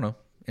old. I don't know.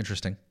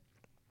 Interesting.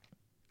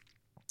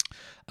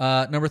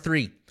 Number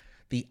 3,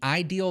 the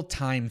ideal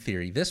time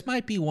theory. This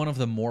might be one of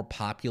the more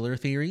popular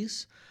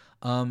theories.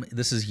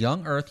 This is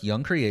young earth,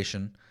 young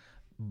creation,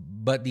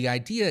 but the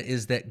idea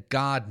is that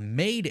God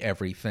made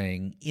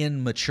everything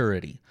in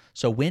maturity.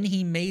 So when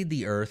he made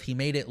the earth, he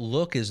made it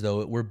look as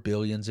though it were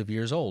billions of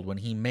years old. When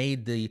he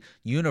made the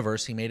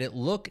universe, he made it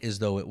look as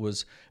though it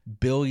was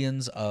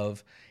billions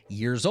of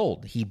years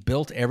old. He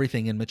built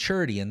everything in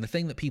maturity. And the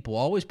thing that people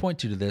always point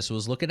to this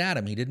was, look at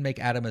Adam. He didn't make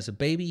Adam as a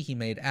baby. He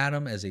made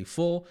Adam as a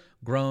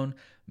full-grown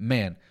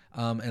man.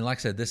 And like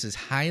I said, this is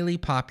highly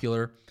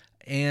popular.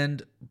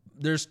 And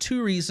there's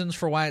 2 reasons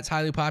for why it's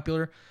highly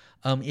popular.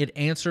 It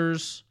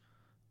answers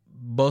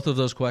both of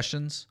those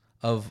questions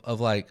of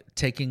like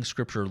taking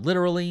scripture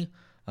literally,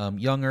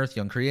 young earth,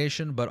 young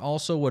creation, but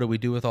also what do we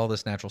do with all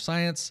this natural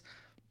science?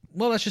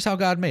 Well, that's just how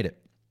God made it.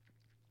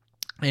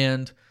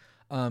 And,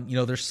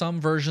 there's some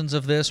versions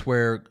of this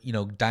where,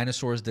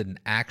 dinosaurs didn't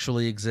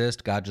actually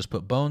exist. God just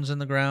put bones in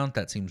the ground.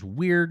 That seems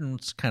weird and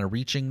it's kind of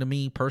reaching to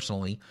me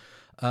personally.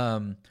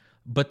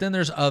 But then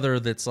there's other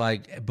that's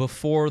like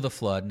before the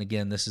flood, and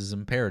again, this is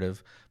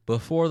imperative.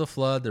 Before the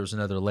flood, there was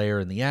another layer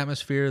in the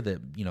atmosphere that,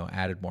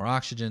 added more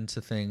oxygen to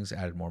things,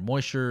 added more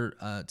moisture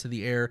to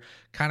the air,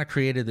 kind of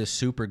created this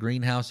super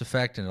greenhouse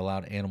effect and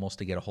allowed animals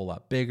to get a whole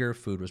lot bigger.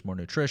 Food was more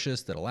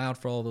nutritious that allowed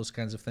for all those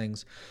kinds of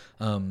things.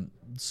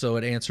 So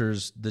it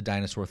answers the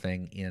dinosaur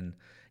thing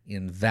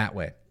in that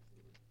way.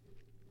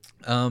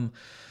 So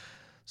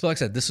like I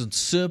said, this is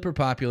super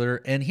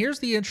popular. And here's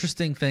the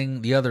interesting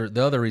thing, the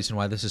other reason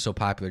why this is so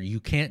popular. You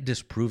can't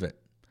disprove it.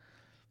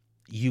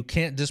 You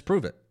can't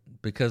disprove it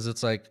because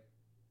it's like,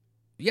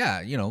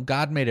 yeah,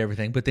 God made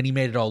everything, but then he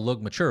made it all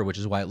look mature, which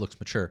is why it looks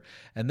mature.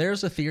 And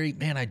there's a theory,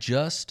 man, I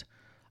just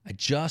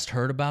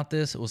heard about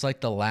this. It was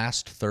like the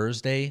last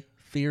Thursday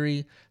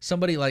theory.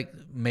 Somebody like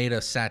made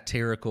a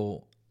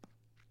satirical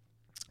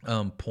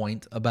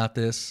point about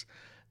this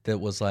that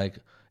was like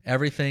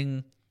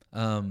everything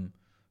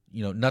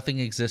nothing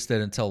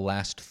existed until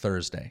last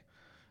Thursday.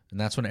 And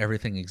that's when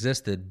everything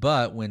existed.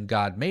 But when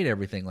God made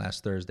everything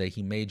last Thursday,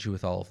 he made you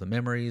with all of the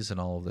memories and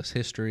all of this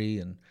history.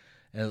 And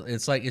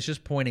it's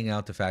just pointing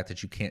out the fact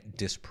that you can't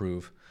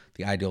disprove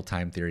the ideal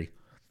time theory,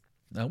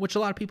 which a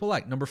lot of people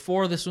like. Number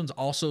 4, this one's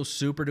also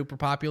super duper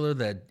popular,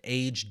 the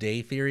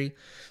age-day theory.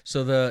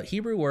 So the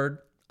Hebrew word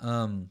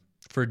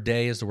for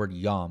day is the word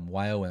yom,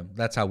 Y-O-M.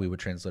 That's how we would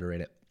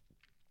transliterate it.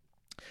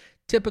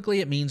 Typically,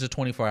 it means a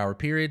 24-hour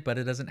period, but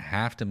it doesn't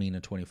have to mean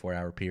a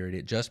 24-hour period.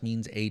 It just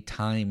means a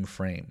time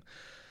frame.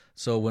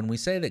 So when we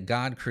say that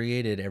God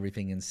created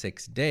everything in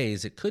 6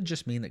 days, it could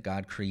just mean that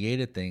God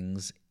created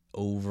things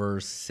over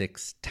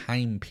 6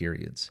 time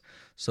periods.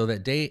 So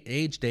that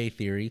age-day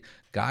theory,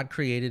 God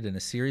created in a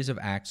series of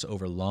acts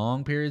over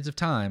long periods of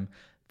time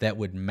that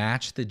would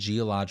match the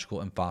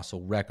geological and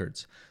fossil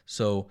records.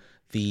 So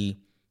the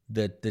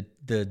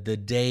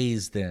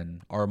days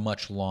then are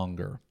much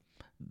longer,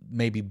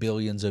 maybe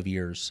billions of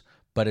years,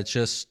 but it's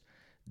just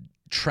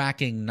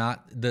tracking.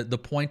 Not the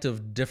point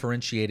of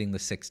differentiating the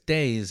 6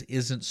 days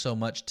isn't so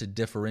much to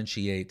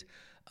differentiate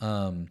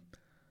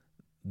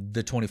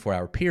the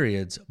 24-hour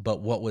periods,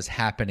 but what was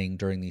happening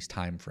during these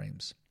time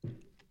frames.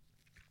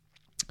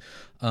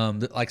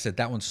 Like I said,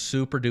 that one's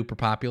super duper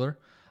popular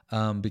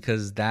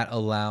because that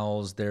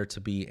allows there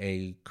to be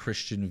a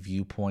Christian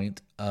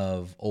viewpoint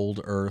of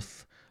old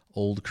earth,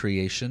 old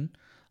creation,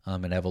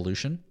 and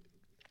evolution.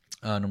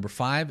 Number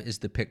 5 is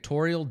the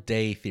pictorial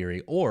day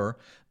theory, or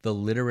the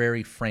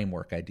literary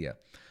framework idea.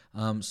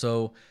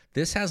 So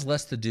this has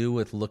less to do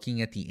with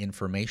looking at the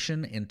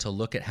information and to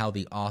look at how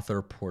the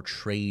author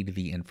portrayed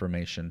the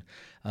information.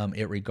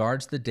 It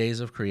regards the days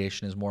of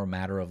creation as more a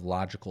matter of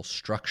logical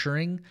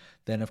structuring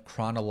than of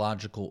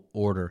chronological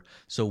order.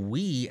 So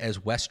we,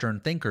 as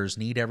Western thinkers,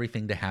 need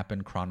everything to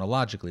happen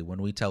chronologically.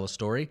 When we tell a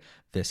story,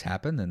 this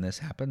happened, then this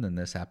happened, then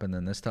this happened,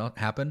 then this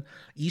happened.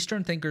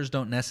 Eastern thinkers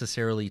don't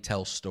necessarily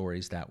tell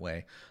stories that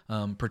way,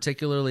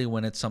 particularly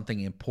when it's something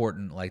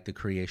important like the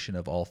creation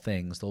of all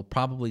things. They'll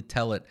probably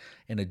tell it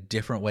in a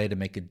different way to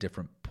make a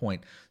different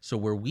point. So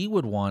where we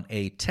would want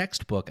a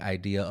textbook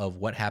idea of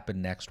what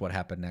happened next, what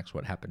happened next,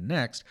 what happened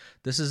next,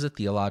 this is a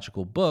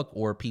theological book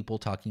or people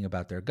talking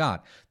about their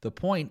God. The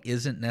point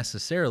isn't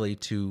necessarily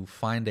to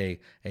find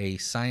a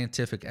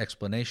scientific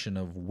explanation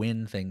of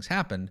when things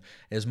happened,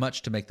 as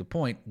much to make the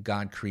point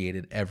God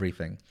created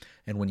everything.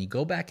 And when you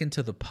go back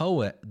into the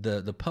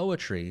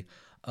poetry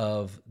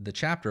of the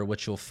chapter,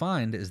 what you'll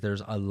find is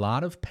there's a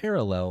lot of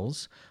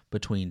parallels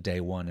between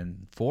day 1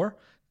 and 4,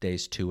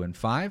 days 2 and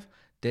 5,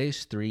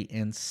 days 3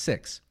 and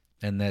 6,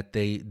 and that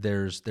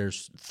there's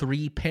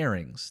 3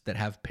 pairings that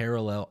have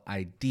parallel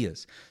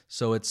ideas.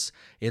 So it's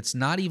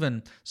not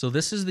even, so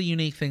this is the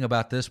unique thing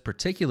about this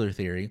particular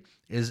theory,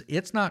 is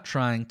it's not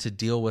trying to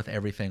deal with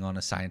everything on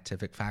a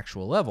scientific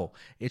factual level.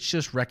 It's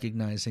just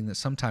recognizing that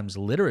sometimes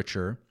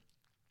literature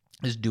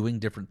is doing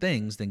different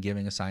things than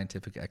giving a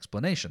scientific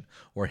explanation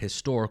or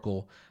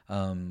historical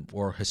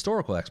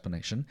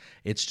explanation.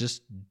 It's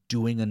just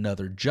doing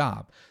another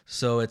job.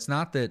 So it's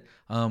not that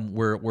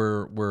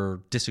we're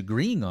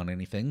disagreeing on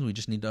anything. We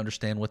just need to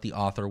understand what the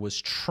author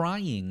was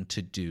trying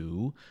to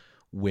do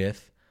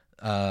with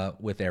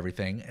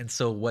everything. And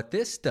so what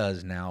this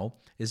does now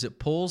is it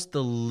pulls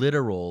the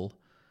literal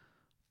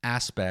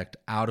aspect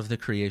out of the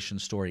creation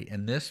story.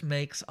 And this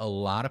makes a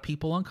lot of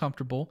people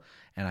uncomfortable,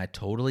 and I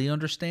totally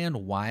understand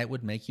why it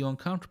would make you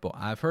uncomfortable.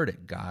 I've heard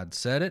it. God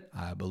said it.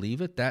 I believe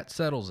it. That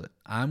settles it.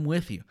 I'm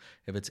with you.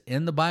 If it's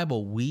in the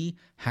Bible, we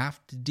have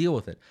to deal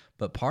with it.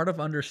 But part of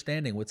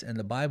understanding what's in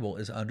the Bible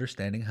is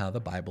understanding how the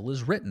Bible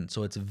is written.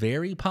 So it's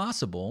very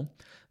possible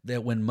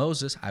that when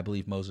Moses, I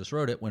believe Moses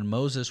wrote it, when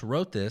Moses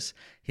wrote this,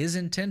 his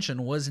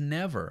intention was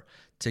never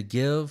to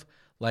give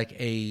like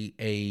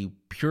a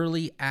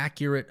purely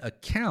accurate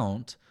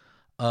account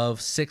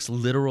of 6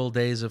 literal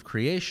days of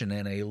creation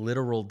and a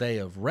literal day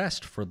of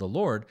rest for the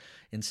Lord.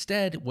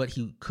 Instead, what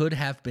he could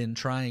have been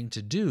trying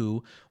to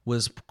do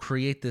was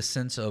create this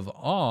sense of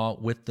awe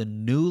with the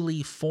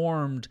newly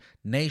formed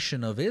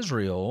nation of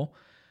Israel.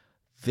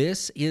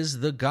 This is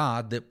the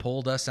God that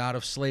pulled us out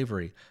of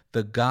slavery,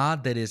 the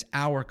God that is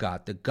our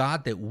God, the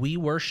God that we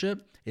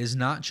worship is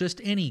not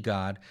just any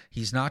God.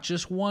 He's not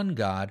just one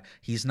God.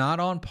 He's not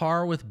on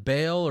par with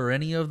Baal or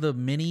any of the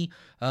many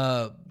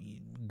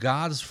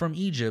gods from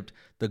Egypt.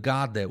 The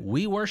God that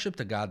we worship,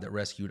 the God that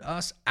rescued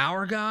us,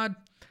 our God,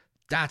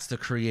 that's the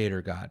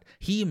creator God.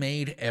 He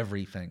made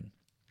everything.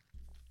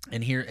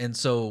 And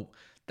so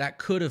that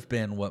could have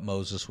been what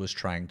Moses was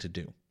trying to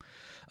do.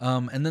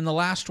 And then the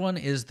last one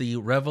is the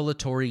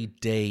revelatory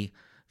day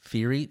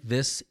theory.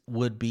 This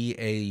would be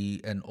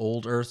an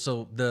old Earth.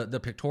 So the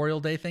pictorial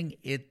day thing,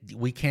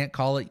 we can't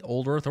call it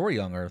old Earth or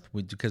young Earth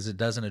because it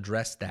doesn't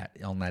address that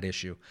on that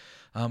issue.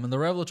 And the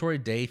revelatory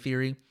day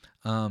theory,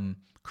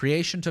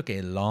 creation took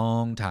a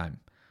long time,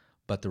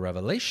 but the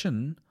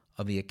revelation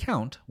of the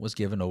account was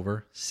given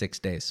over 6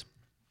 days.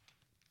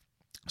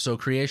 So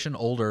creation,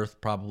 old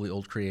Earth, probably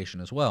old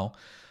creation as well.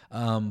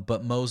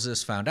 But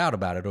Moses found out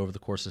about it over the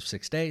course of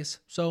 6 days.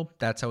 So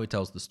that's how he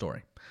tells the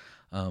story.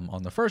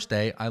 On the first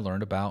day, I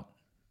learned about,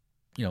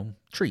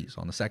 trees.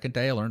 On the second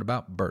day, I learned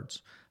about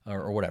birds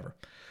or whatever.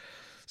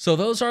 So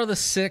those are the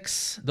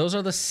six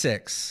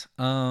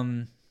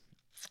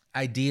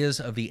ideas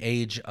of the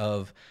age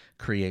of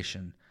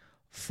creation.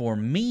 For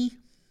me,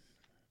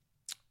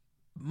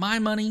 my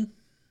money,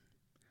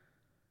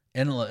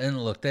 and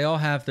look, they all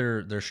have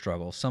their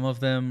struggles. Some of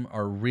them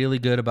are really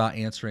good about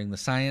answering the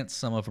science.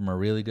 Some of them are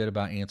really good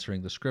about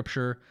answering the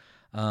scripture,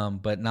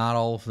 but not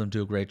all of them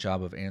do a great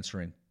job of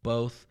answering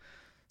both.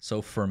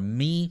 So for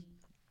me,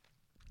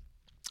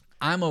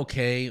 I'm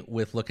okay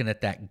with looking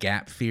at that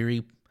gap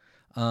theory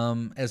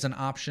as an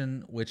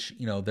option, which,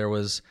 there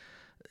was,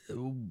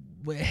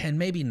 and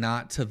maybe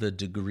not to the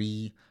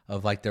degree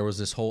of like there was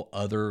this whole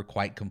other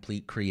quite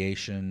complete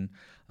creation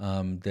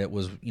that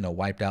was,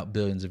 wiped out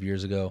billions of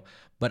years ago.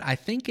 But I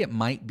think it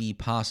might be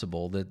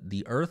possible that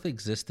the earth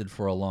existed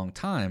for a long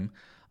time.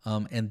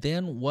 And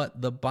then what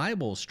the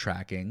Bible's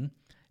tracking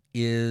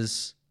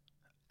is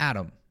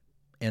Adam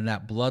and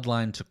that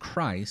bloodline to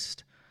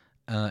Christ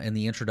and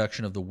the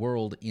introduction of the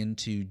world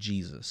into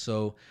Jesus.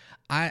 So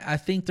I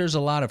think there's a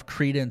lot of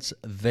credence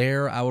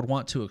there. I would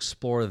want to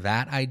explore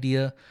that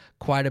idea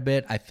quite a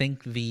bit. I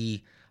think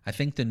the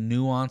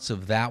nuance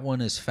of that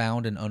one is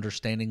found in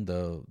understanding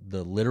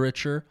the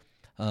literature.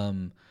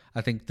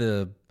 I think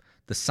the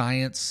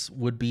science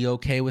would be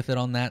okay with it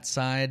on that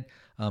side.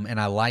 And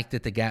I like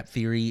that the gap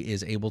theory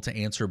is able to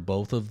answer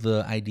both of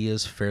the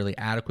ideas fairly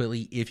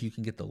adequately if you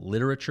can get the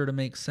literature to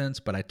make sense,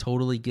 but I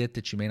totally get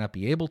that you may not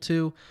be able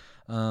to.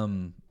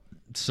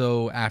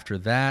 So after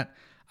that,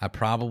 I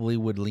probably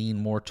would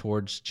lean more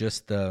towards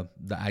just the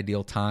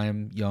ideal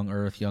time, young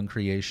earth, young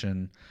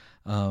creation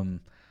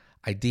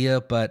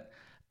idea, but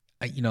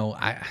I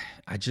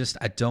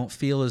don't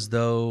feel as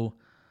though,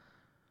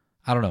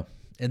 I don't know.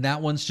 And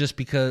that one's just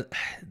because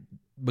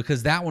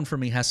that one for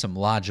me has some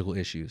logical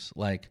issues.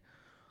 Like,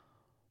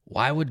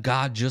 why would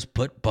God just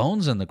put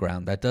bones in the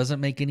ground? That doesn't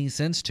make any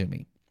sense to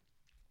me.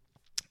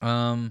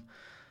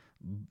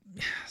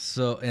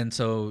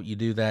 So you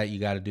do that, you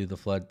got to do the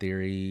flood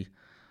theory.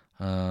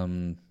 I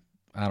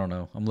don't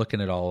know. I'm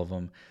looking at all of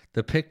them.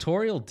 The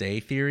pictorial day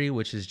theory,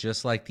 which is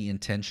just like the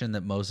intention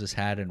that Moses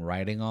had in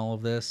writing all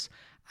of this,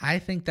 I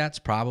think that's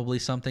probably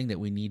something that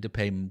we need to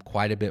pay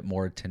quite a bit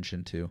more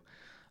attention to.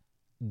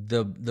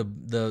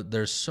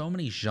 There's so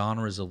many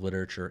genres of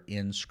literature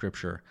in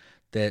Scripture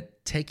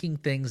that taking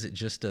things at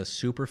just a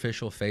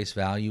superficial face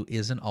value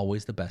isn't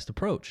always the best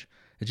approach.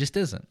 It just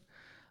isn't.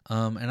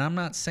 And I'm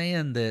not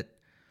saying that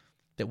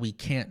that we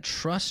can't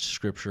trust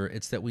Scripture.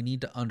 It's that we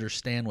need to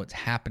understand what's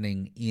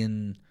happening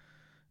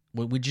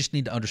we just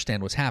need to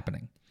understand what's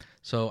happening.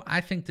 So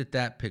I think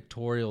that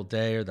pictorial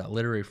day or that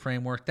literary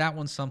framework, that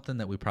one's something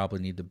that we probably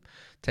need to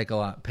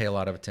pay a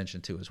lot of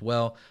attention to as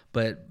well.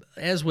 But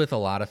as with a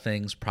lot of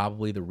things,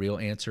 probably the real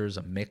answer is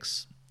a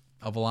mix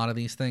of a lot of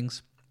these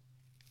things.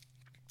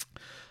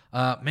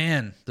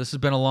 Man, this has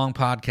been a long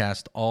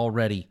podcast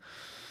already.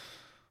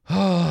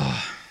 Well,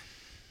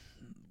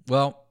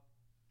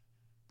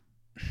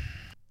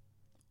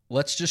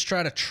 let's just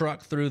try to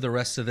truck through the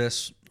rest of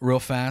this real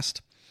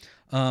fast.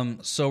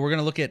 So we're going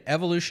to look at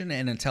evolution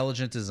and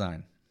intelligent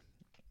design.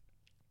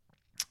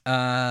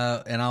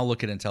 And I'll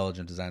look at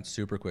intelligent design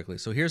super quickly.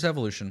 So here's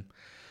evolution.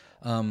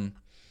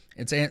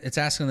 It's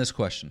asking this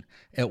question.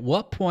 At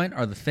what point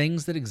are the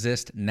things that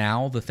exist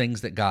now the things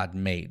that God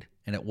made?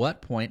 And at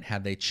what point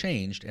have they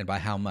changed, and by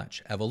how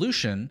much?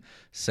 Evolution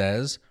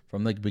says,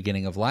 from the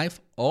beginning of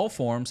life, all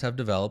forms have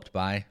developed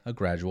by a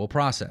gradual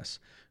process.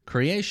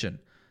 Creation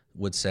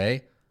would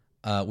say,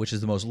 which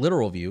is the most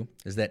literal view,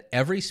 is that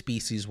every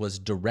species was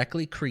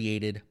directly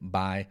created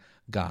by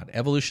God.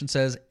 Evolution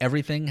says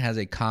everything has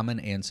a common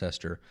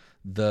ancestor.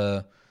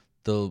 The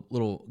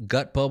little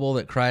gut bubble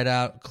that cried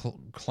out,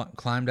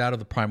 climbed out of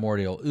the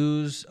primordial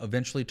ooze,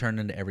 eventually turned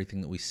into everything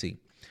that we see.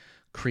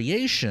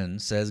 Creation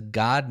says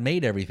God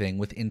made everything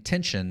with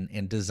intention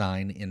and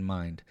design in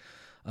mind.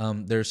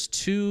 There's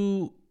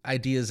two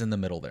ideas in the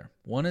middle there.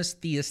 One is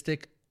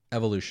theistic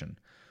evolution,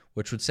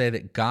 which would say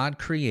that God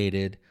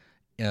created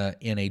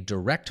in a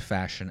direct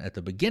fashion at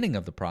the beginning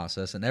of the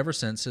process, and ever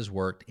since has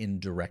worked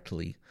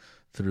indirectly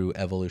through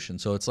evolution.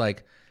 So it's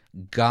like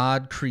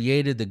God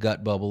created the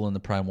gut bubble and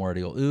the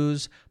primordial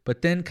ooze,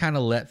 but then kind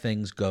of let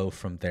things go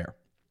from there.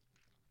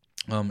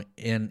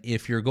 And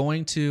if you're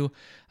going to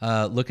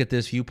look at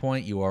this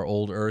viewpoint, you are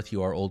old Earth,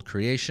 you are old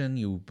creation.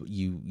 You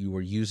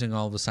are using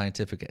all the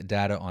scientific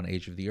data on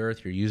Age of the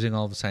Earth. You're using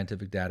all the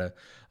scientific data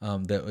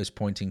that is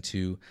pointing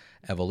to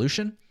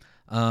evolution.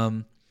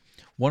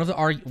 One of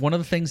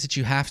the things that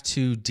you have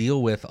to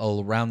deal with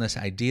around this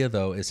idea,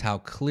 though, is how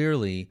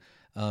clearly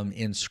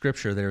in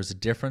Scripture there's a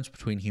difference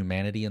between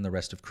humanity and the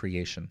rest of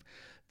creation.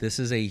 This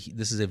is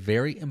a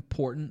very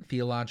important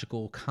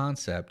theological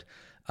concept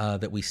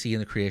that we see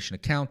in the creation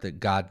account, that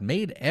God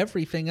made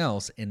everything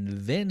else, and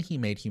then he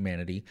made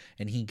humanity,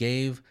 and he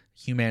gave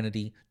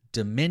humanity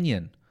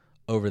dominion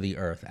over the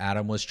earth.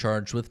 Adam was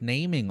charged with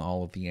naming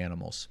all of the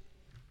animals.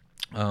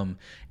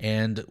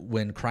 And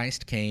when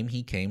Christ came,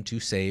 he came to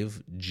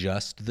save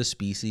just the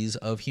species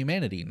of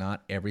humanity,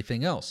 not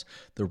everything else.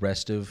 The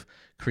rest of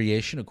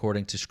creation,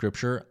 according to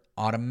Scripture,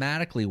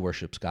 automatically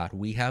worships God.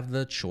 We have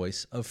the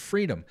choice of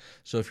freedom.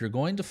 So if you're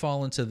going to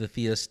fall into the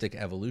theistic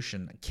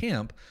evolution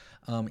camp,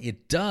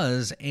 it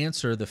does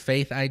answer the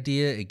faith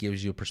idea. It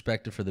gives you a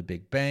perspective for the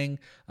Big Bang.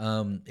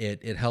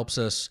 It helps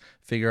us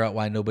figure out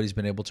why nobody's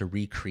been able to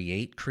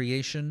recreate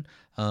creation.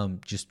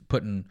 Just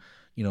putting,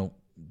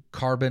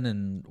 carbon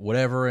and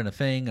whatever in a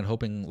thing and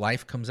hoping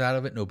life comes out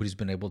of it. Nobody's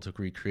been able to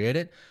recreate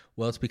it.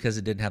 Well, it's because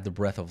it didn't have the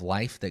breath of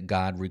life that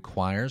God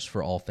requires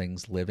for all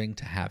things living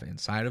to have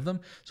inside of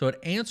them. So it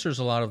answers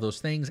a lot of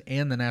those things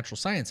and the natural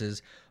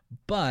sciences,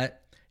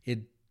 but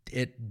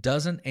it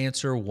doesn't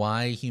answer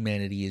why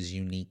humanity is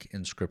unique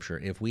in Scripture.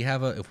 If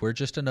we're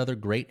just another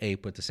great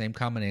ape with the same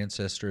common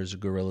ancestor as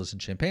gorillas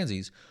and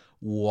chimpanzees,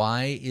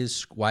 why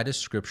does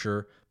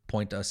Scripture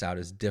point us out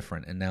as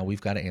different? And now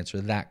we've got to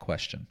answer that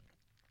question.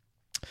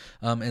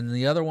 And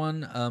the other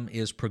one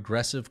is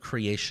progressive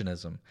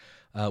creationism,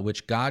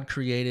 which God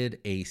created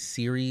a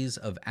series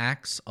of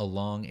acts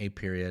along a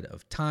period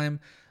of time.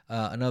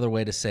 Another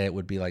way to say it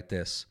would be like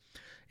this.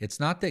 It's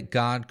not that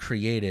God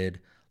created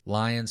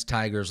lions,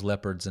 tigers,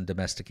 leopards, and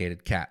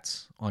domesticated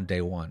cats on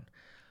day one.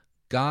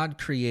 God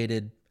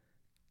created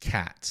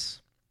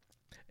cats,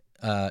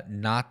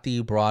 not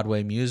the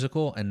Broadway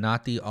musical and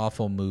not the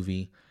awful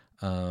movie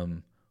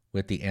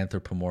with the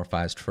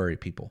anthropomorphized furry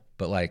people,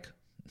 but like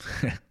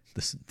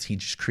he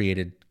just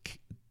created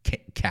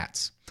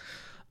cats,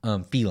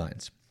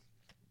 felines.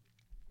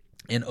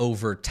 And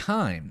over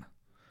time,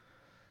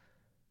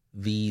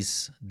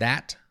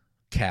 that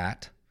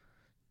cat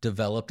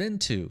developed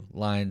into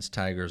lions,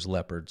 tigers,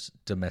 leopards,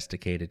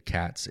 domesticated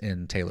cats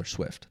in Taylor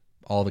Swift.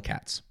 All the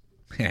cats.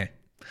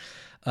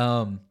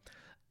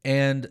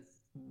 And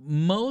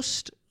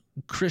most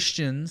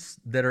Christians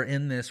that are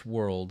in this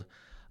world,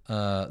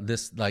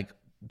 this like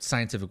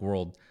scientific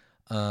world,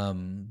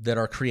 that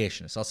are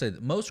creationists, I'll say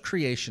that most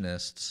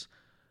creationists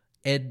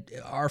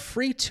are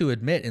free to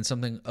admit in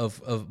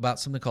about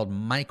something called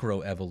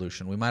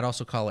microevolution. We might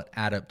also call it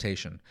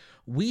adaptation.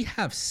 We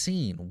have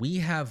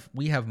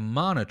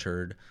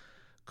monitored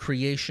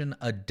creation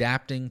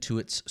adapting to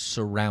its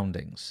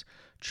surroundings.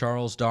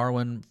 Charles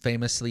Darwin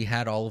famously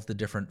had all of the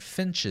different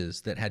finches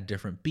that had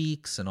different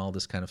beaks and all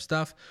this kind of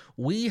stuff.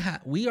 We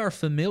are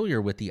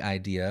familiar with the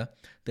idea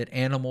that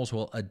animals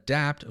will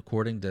adapt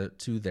according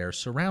to their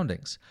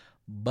surroundings,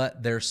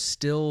 but they're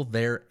still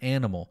their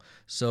animal.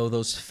 So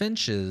those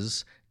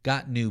finches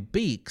got new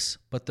beaks,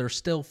 but they're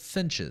still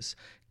finches.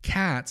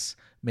 Cats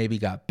maybe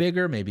got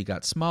bigger, maybe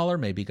got smaller,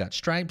 maybe got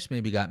stripes,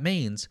 maybe got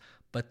manes,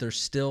 but they're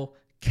still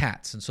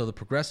cats. And so the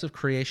progressive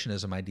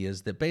creationism idea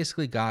is that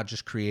basically God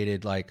just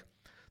created like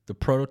the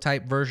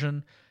prototype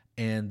version,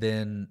 and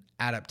then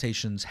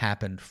adaptations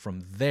happened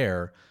from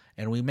there.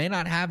 And we may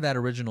not have that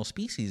original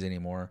species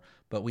anymore,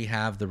 but we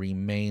have the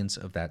remains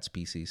of that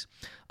species.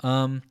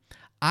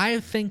 I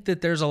think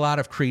that there's a lot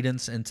of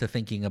credence into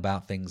thinking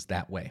about things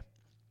that way.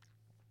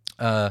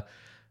 Because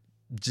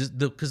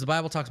the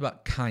Bible talks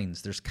about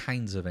kinds. There's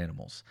kinds of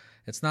animals.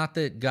 It's not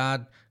that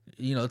God,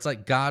 it's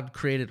like God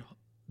created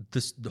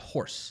the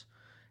horse.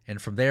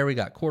 And from there we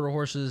got quarter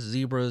horses,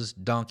 zebras,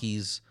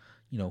 donkeys.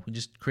 We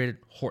just created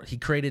he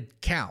created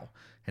cow.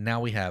 And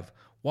now we have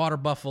water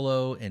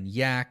buffalo and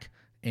yak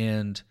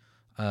and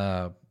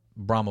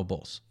Brahma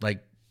bulls.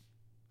 Like,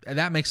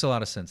 that makes a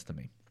lot of sense to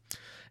me.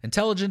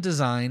 Intelligent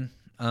design.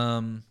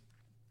 Man,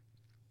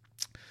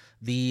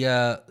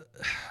 I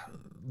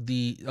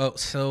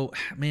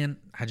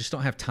just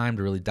don't have time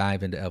to really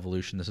dive into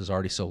evolution. This is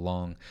already so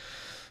long.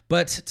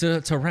 But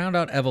to round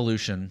out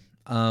evolution,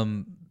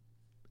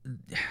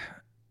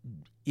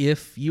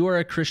 if you are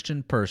a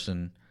Christian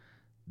person,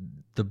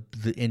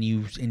 and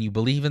you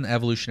believe in the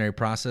evolutionary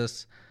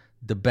process,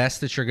 the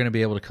best that you're going to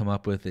be able to come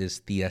up with is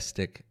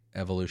theistic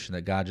evolution,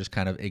 that God just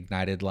kind of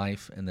ignited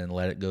life and then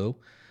let it go.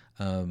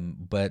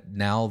 But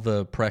now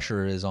the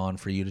pressure is on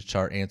for you to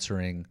start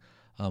answering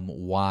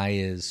why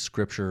is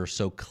Scripture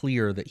so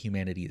clear that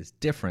humanity is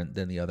different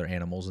than the other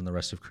animals and the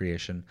rest of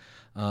creation,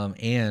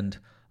 and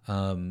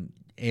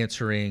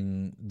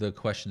answering the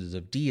questions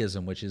of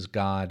deism, which is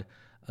God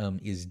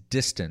is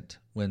distant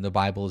when the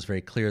Bible is very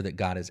clear that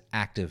God is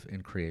active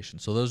in creation.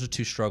 So those are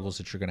two struggles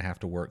that you're going to have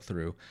to work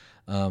through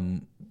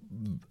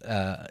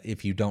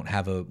if you don't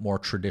have a more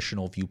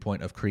traditional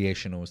viewpoint of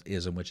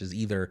creationism, which is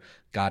either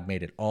God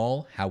made it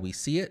all how we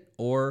see it,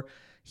 or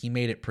he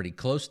made it pretty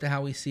close to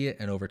how we see it,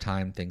 and over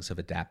time things have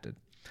adapted.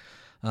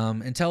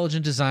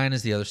 Intelligent design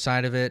is the other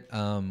side of it,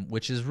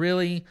 which is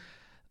really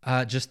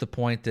just the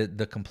point that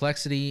the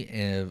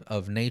complexity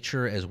of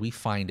nature as we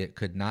find it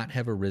could not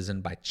have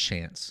arisen by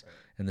chance.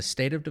 And the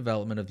state of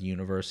development of the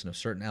universe and of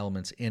certain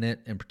elements in it,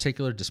 in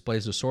particular,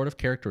 displays the sort of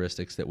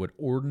characteristics that would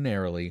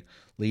ordinarily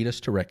lead us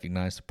to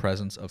recognize the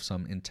presence of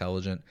some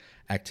intelligent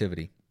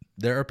activity.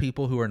 There are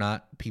people who are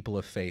not people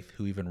of faith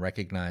who even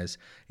recognize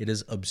it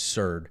is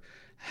absurd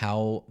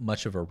how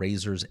much of a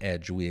razor's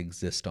edge we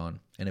exist on.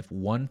 And if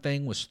one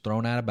thing was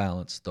thrown out of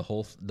balance,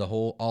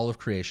 all of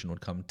creation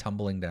would come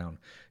tumbling down.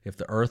 If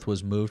the earth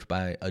was moved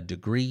by a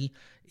degree,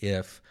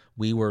 if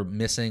we were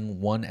missing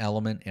one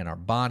element in our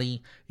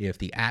body, if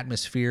the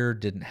atmosphere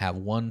didn't have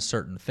one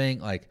certain thing,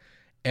 like,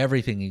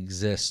 everything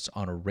exists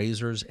on a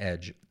razor's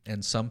edge.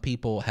 And some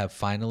people have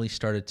finally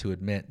started to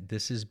admit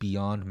this is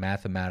beyond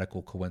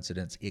mathematical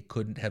coincidence. It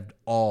couldn't have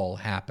all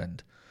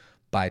happened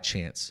by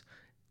chance.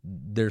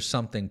 There's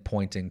something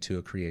pointing to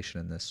a creation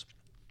in this.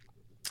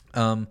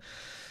 And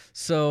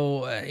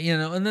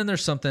then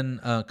there's something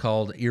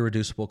called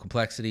irreducible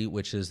complexity,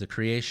 which is the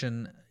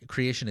creation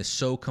is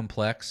so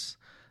complex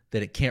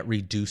that it can't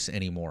reduce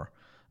anymore.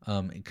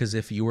 Because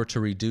if you were to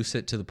reduce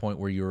it to the point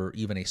where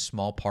even a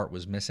small part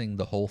was missing,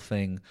 the whole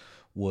thing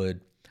would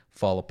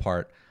fall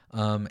apart.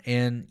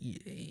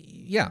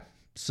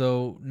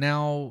 So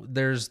now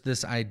there's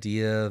this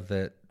idea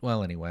that,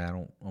 well, anyway, I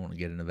don't want to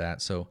get into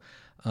that. So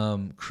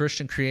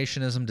Christian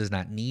creationism does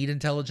not need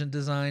intelligent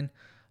design.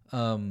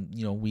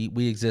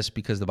 We exist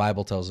because the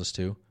Bible tells us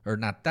to, or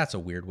not. That's a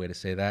weird way to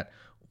say that.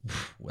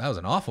 That was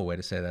an awful way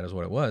to say that, is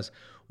what it was.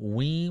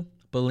 We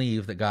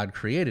believe that God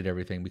created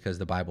everything because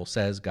the Bible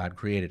says God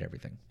created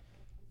everything.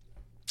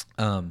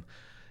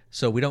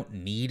 So we don't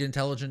need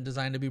intelligent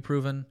design to be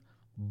proven,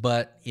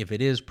 but if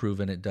it is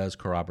proven, it does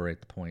corroborate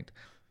the point.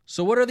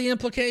 So what are the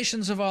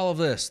implications of all of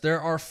this?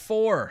 There are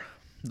four.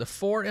 The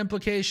four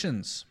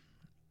implications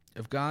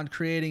of God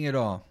creating it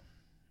all.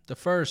 The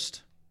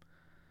first,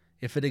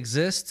 if it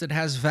exists, it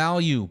has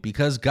value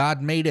because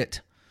God made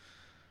it.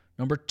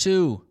 Number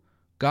two,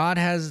 God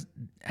has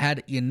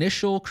had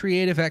initial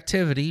creative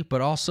activity, but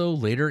also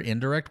later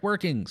indirect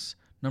workings.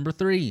 Number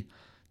three,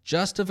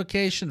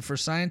 justification for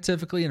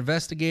scientifically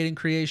investigating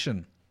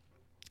creation.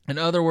 In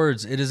other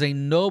words, it is a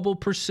noble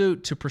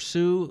pursuit to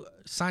pursue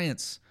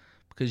science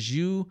because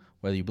you,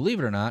 whether you believe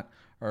it or not,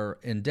 are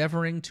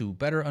endeavoring to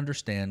better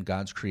understand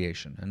God's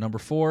creation. And number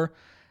four,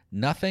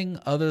 nothing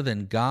other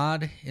than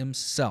God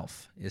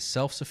himself is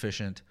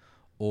self-sufficient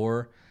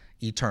or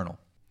eternal.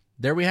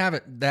 There we have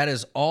it. That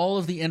is all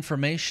of the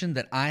information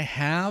that I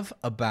have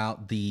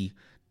about the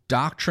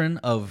doctrine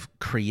of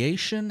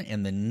creation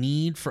and the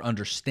need for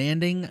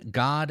understanding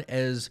God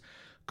as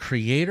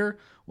creator.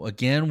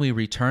 Again, we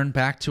return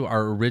back to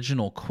our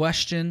original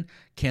question.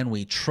 Can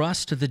we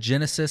trust the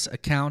Genesis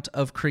account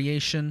of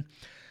creation?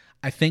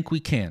 I think we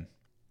can.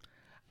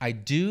 I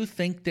do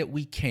think that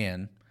we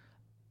can.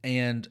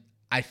 And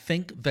I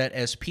think that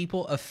as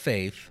people of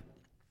faith,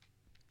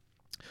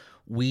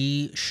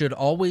 we should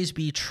always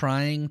be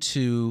trying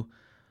to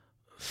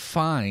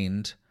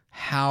find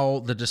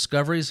how the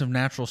discoveries of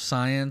natural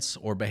science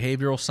or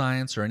behavioral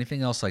science or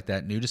anything else like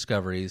that, new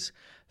discoveries,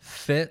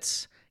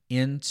 fits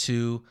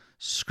into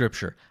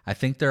Scripture. I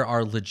think there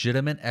are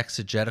legitimate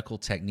exegetical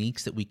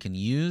techniques that we can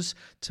use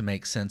to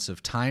make sense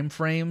of time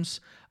frames,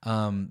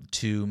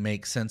 to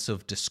make sense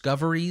of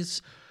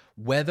discoveries,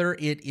 whether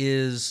it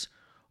is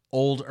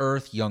old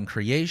earth, young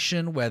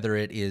creation, whether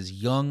it is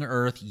young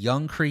earth,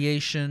 young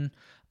creation,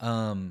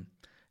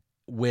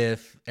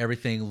 with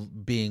everything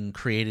being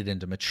created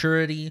into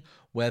maturity,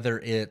 whether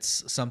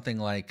it's something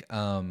like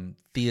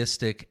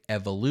theistic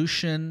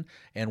evolution,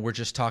 and we're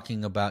just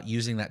talking about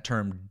using that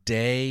term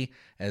day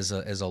as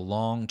a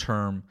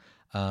long-term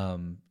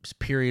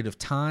period of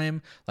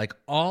time. Like,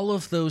 all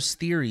of those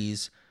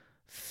theories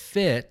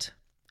fit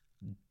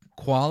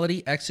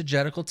quality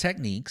exegetical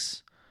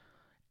techniques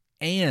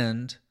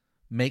and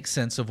make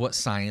sense of what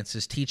science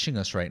is teaching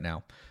us right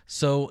now.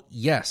 So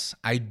yes,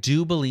 I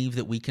do believe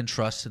that we can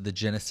trust the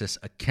Genesis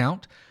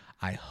account.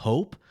 I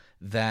hope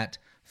that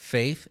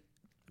faith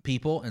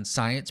people and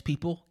science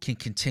people can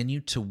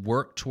continue to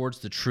work towards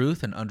the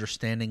truth and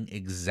understanding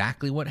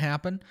exactly what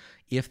happened,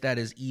 if that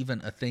is even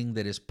a thing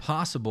that is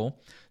possible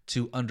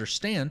to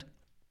understand.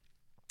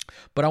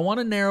 But I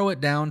want to narrow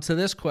it down to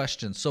this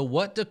question. So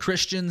what do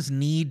Christians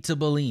need to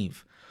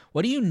believe?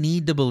 What do you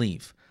need to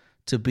believe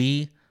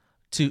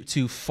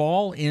to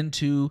fall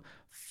into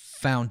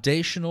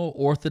foundational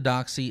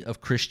orthodoxy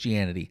of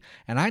Christianity?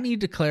 And I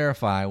need to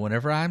clarify,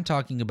 whenever I'm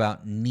talking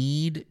about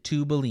need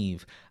to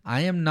believe,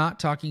 I am not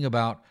talking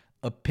about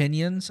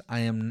opinions. I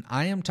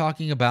am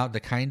talking about the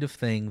kind of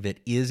thing that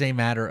is a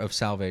matter of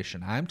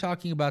salvation. I'm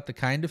talking about the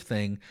kind of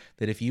thing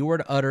that if you were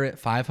to utter it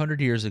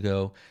 500 years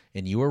ago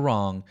and you were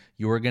wrong,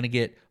 you were going to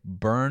get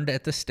burned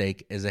at the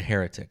stake as a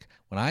heretic.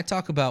 When I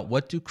talk about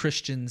what do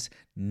Christians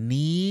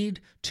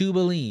need to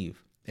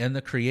believe in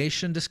the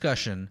creation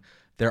discussion,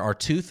 there are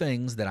two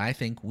things that I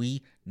think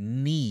we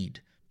need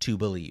to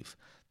believe.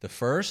 The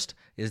first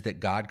is that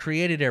God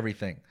created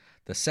everything.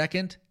 The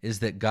second is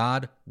that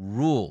God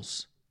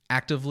rules,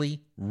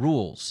 actively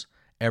rules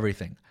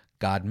everything.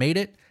 God made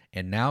it,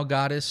 and now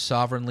God is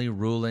sovereignly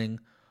ruling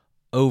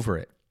over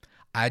it.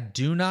 I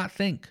do not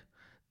think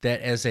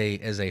that as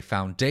a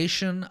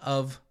foundation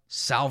of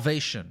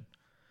salvation,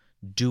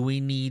 do we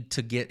need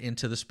to get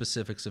into the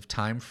specifics of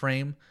time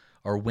frame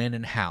or when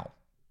and how.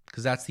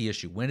 Because that's the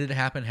issue. When did it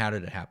happen? How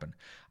did it happen?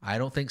 I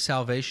don't think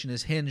salvation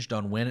is hinged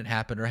on when it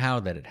happened or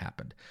how that it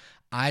happened.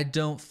 I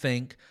don't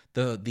think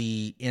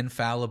the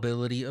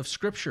infallibility of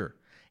Scripture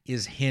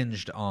is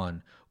hinged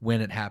on when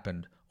it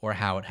happened or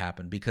how it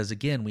happened. Because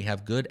again, we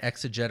have good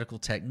exegetical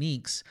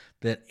techniques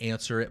that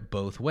answer it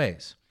both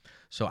ways.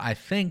 So I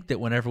think that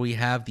whenever we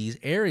have these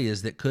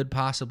areas that could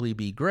possibly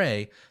be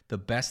gray, the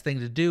best thing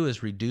to do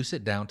is reduce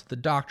it down to the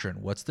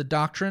doctrine. What's the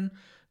doctrine?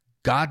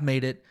 God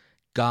made it.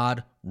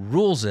 God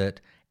rules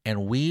it.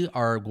 And we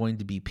are going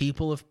to be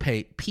people of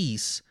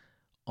peace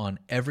on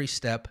every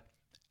step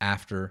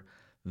after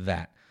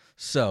that.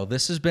 So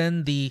this has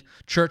been the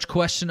church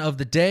question of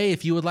the day.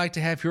 If you would like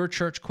to have your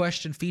church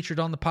question featured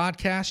on the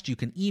podcast, you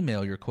can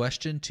email your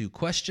question to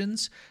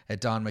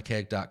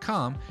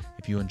questions@donmckegg.com.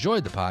 If you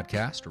enjoyed the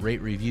podcast,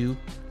 rate, review,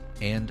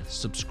 and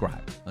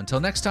subscribe.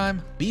 Until next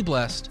time, be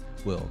blessed.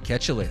 We'll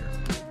catch you later.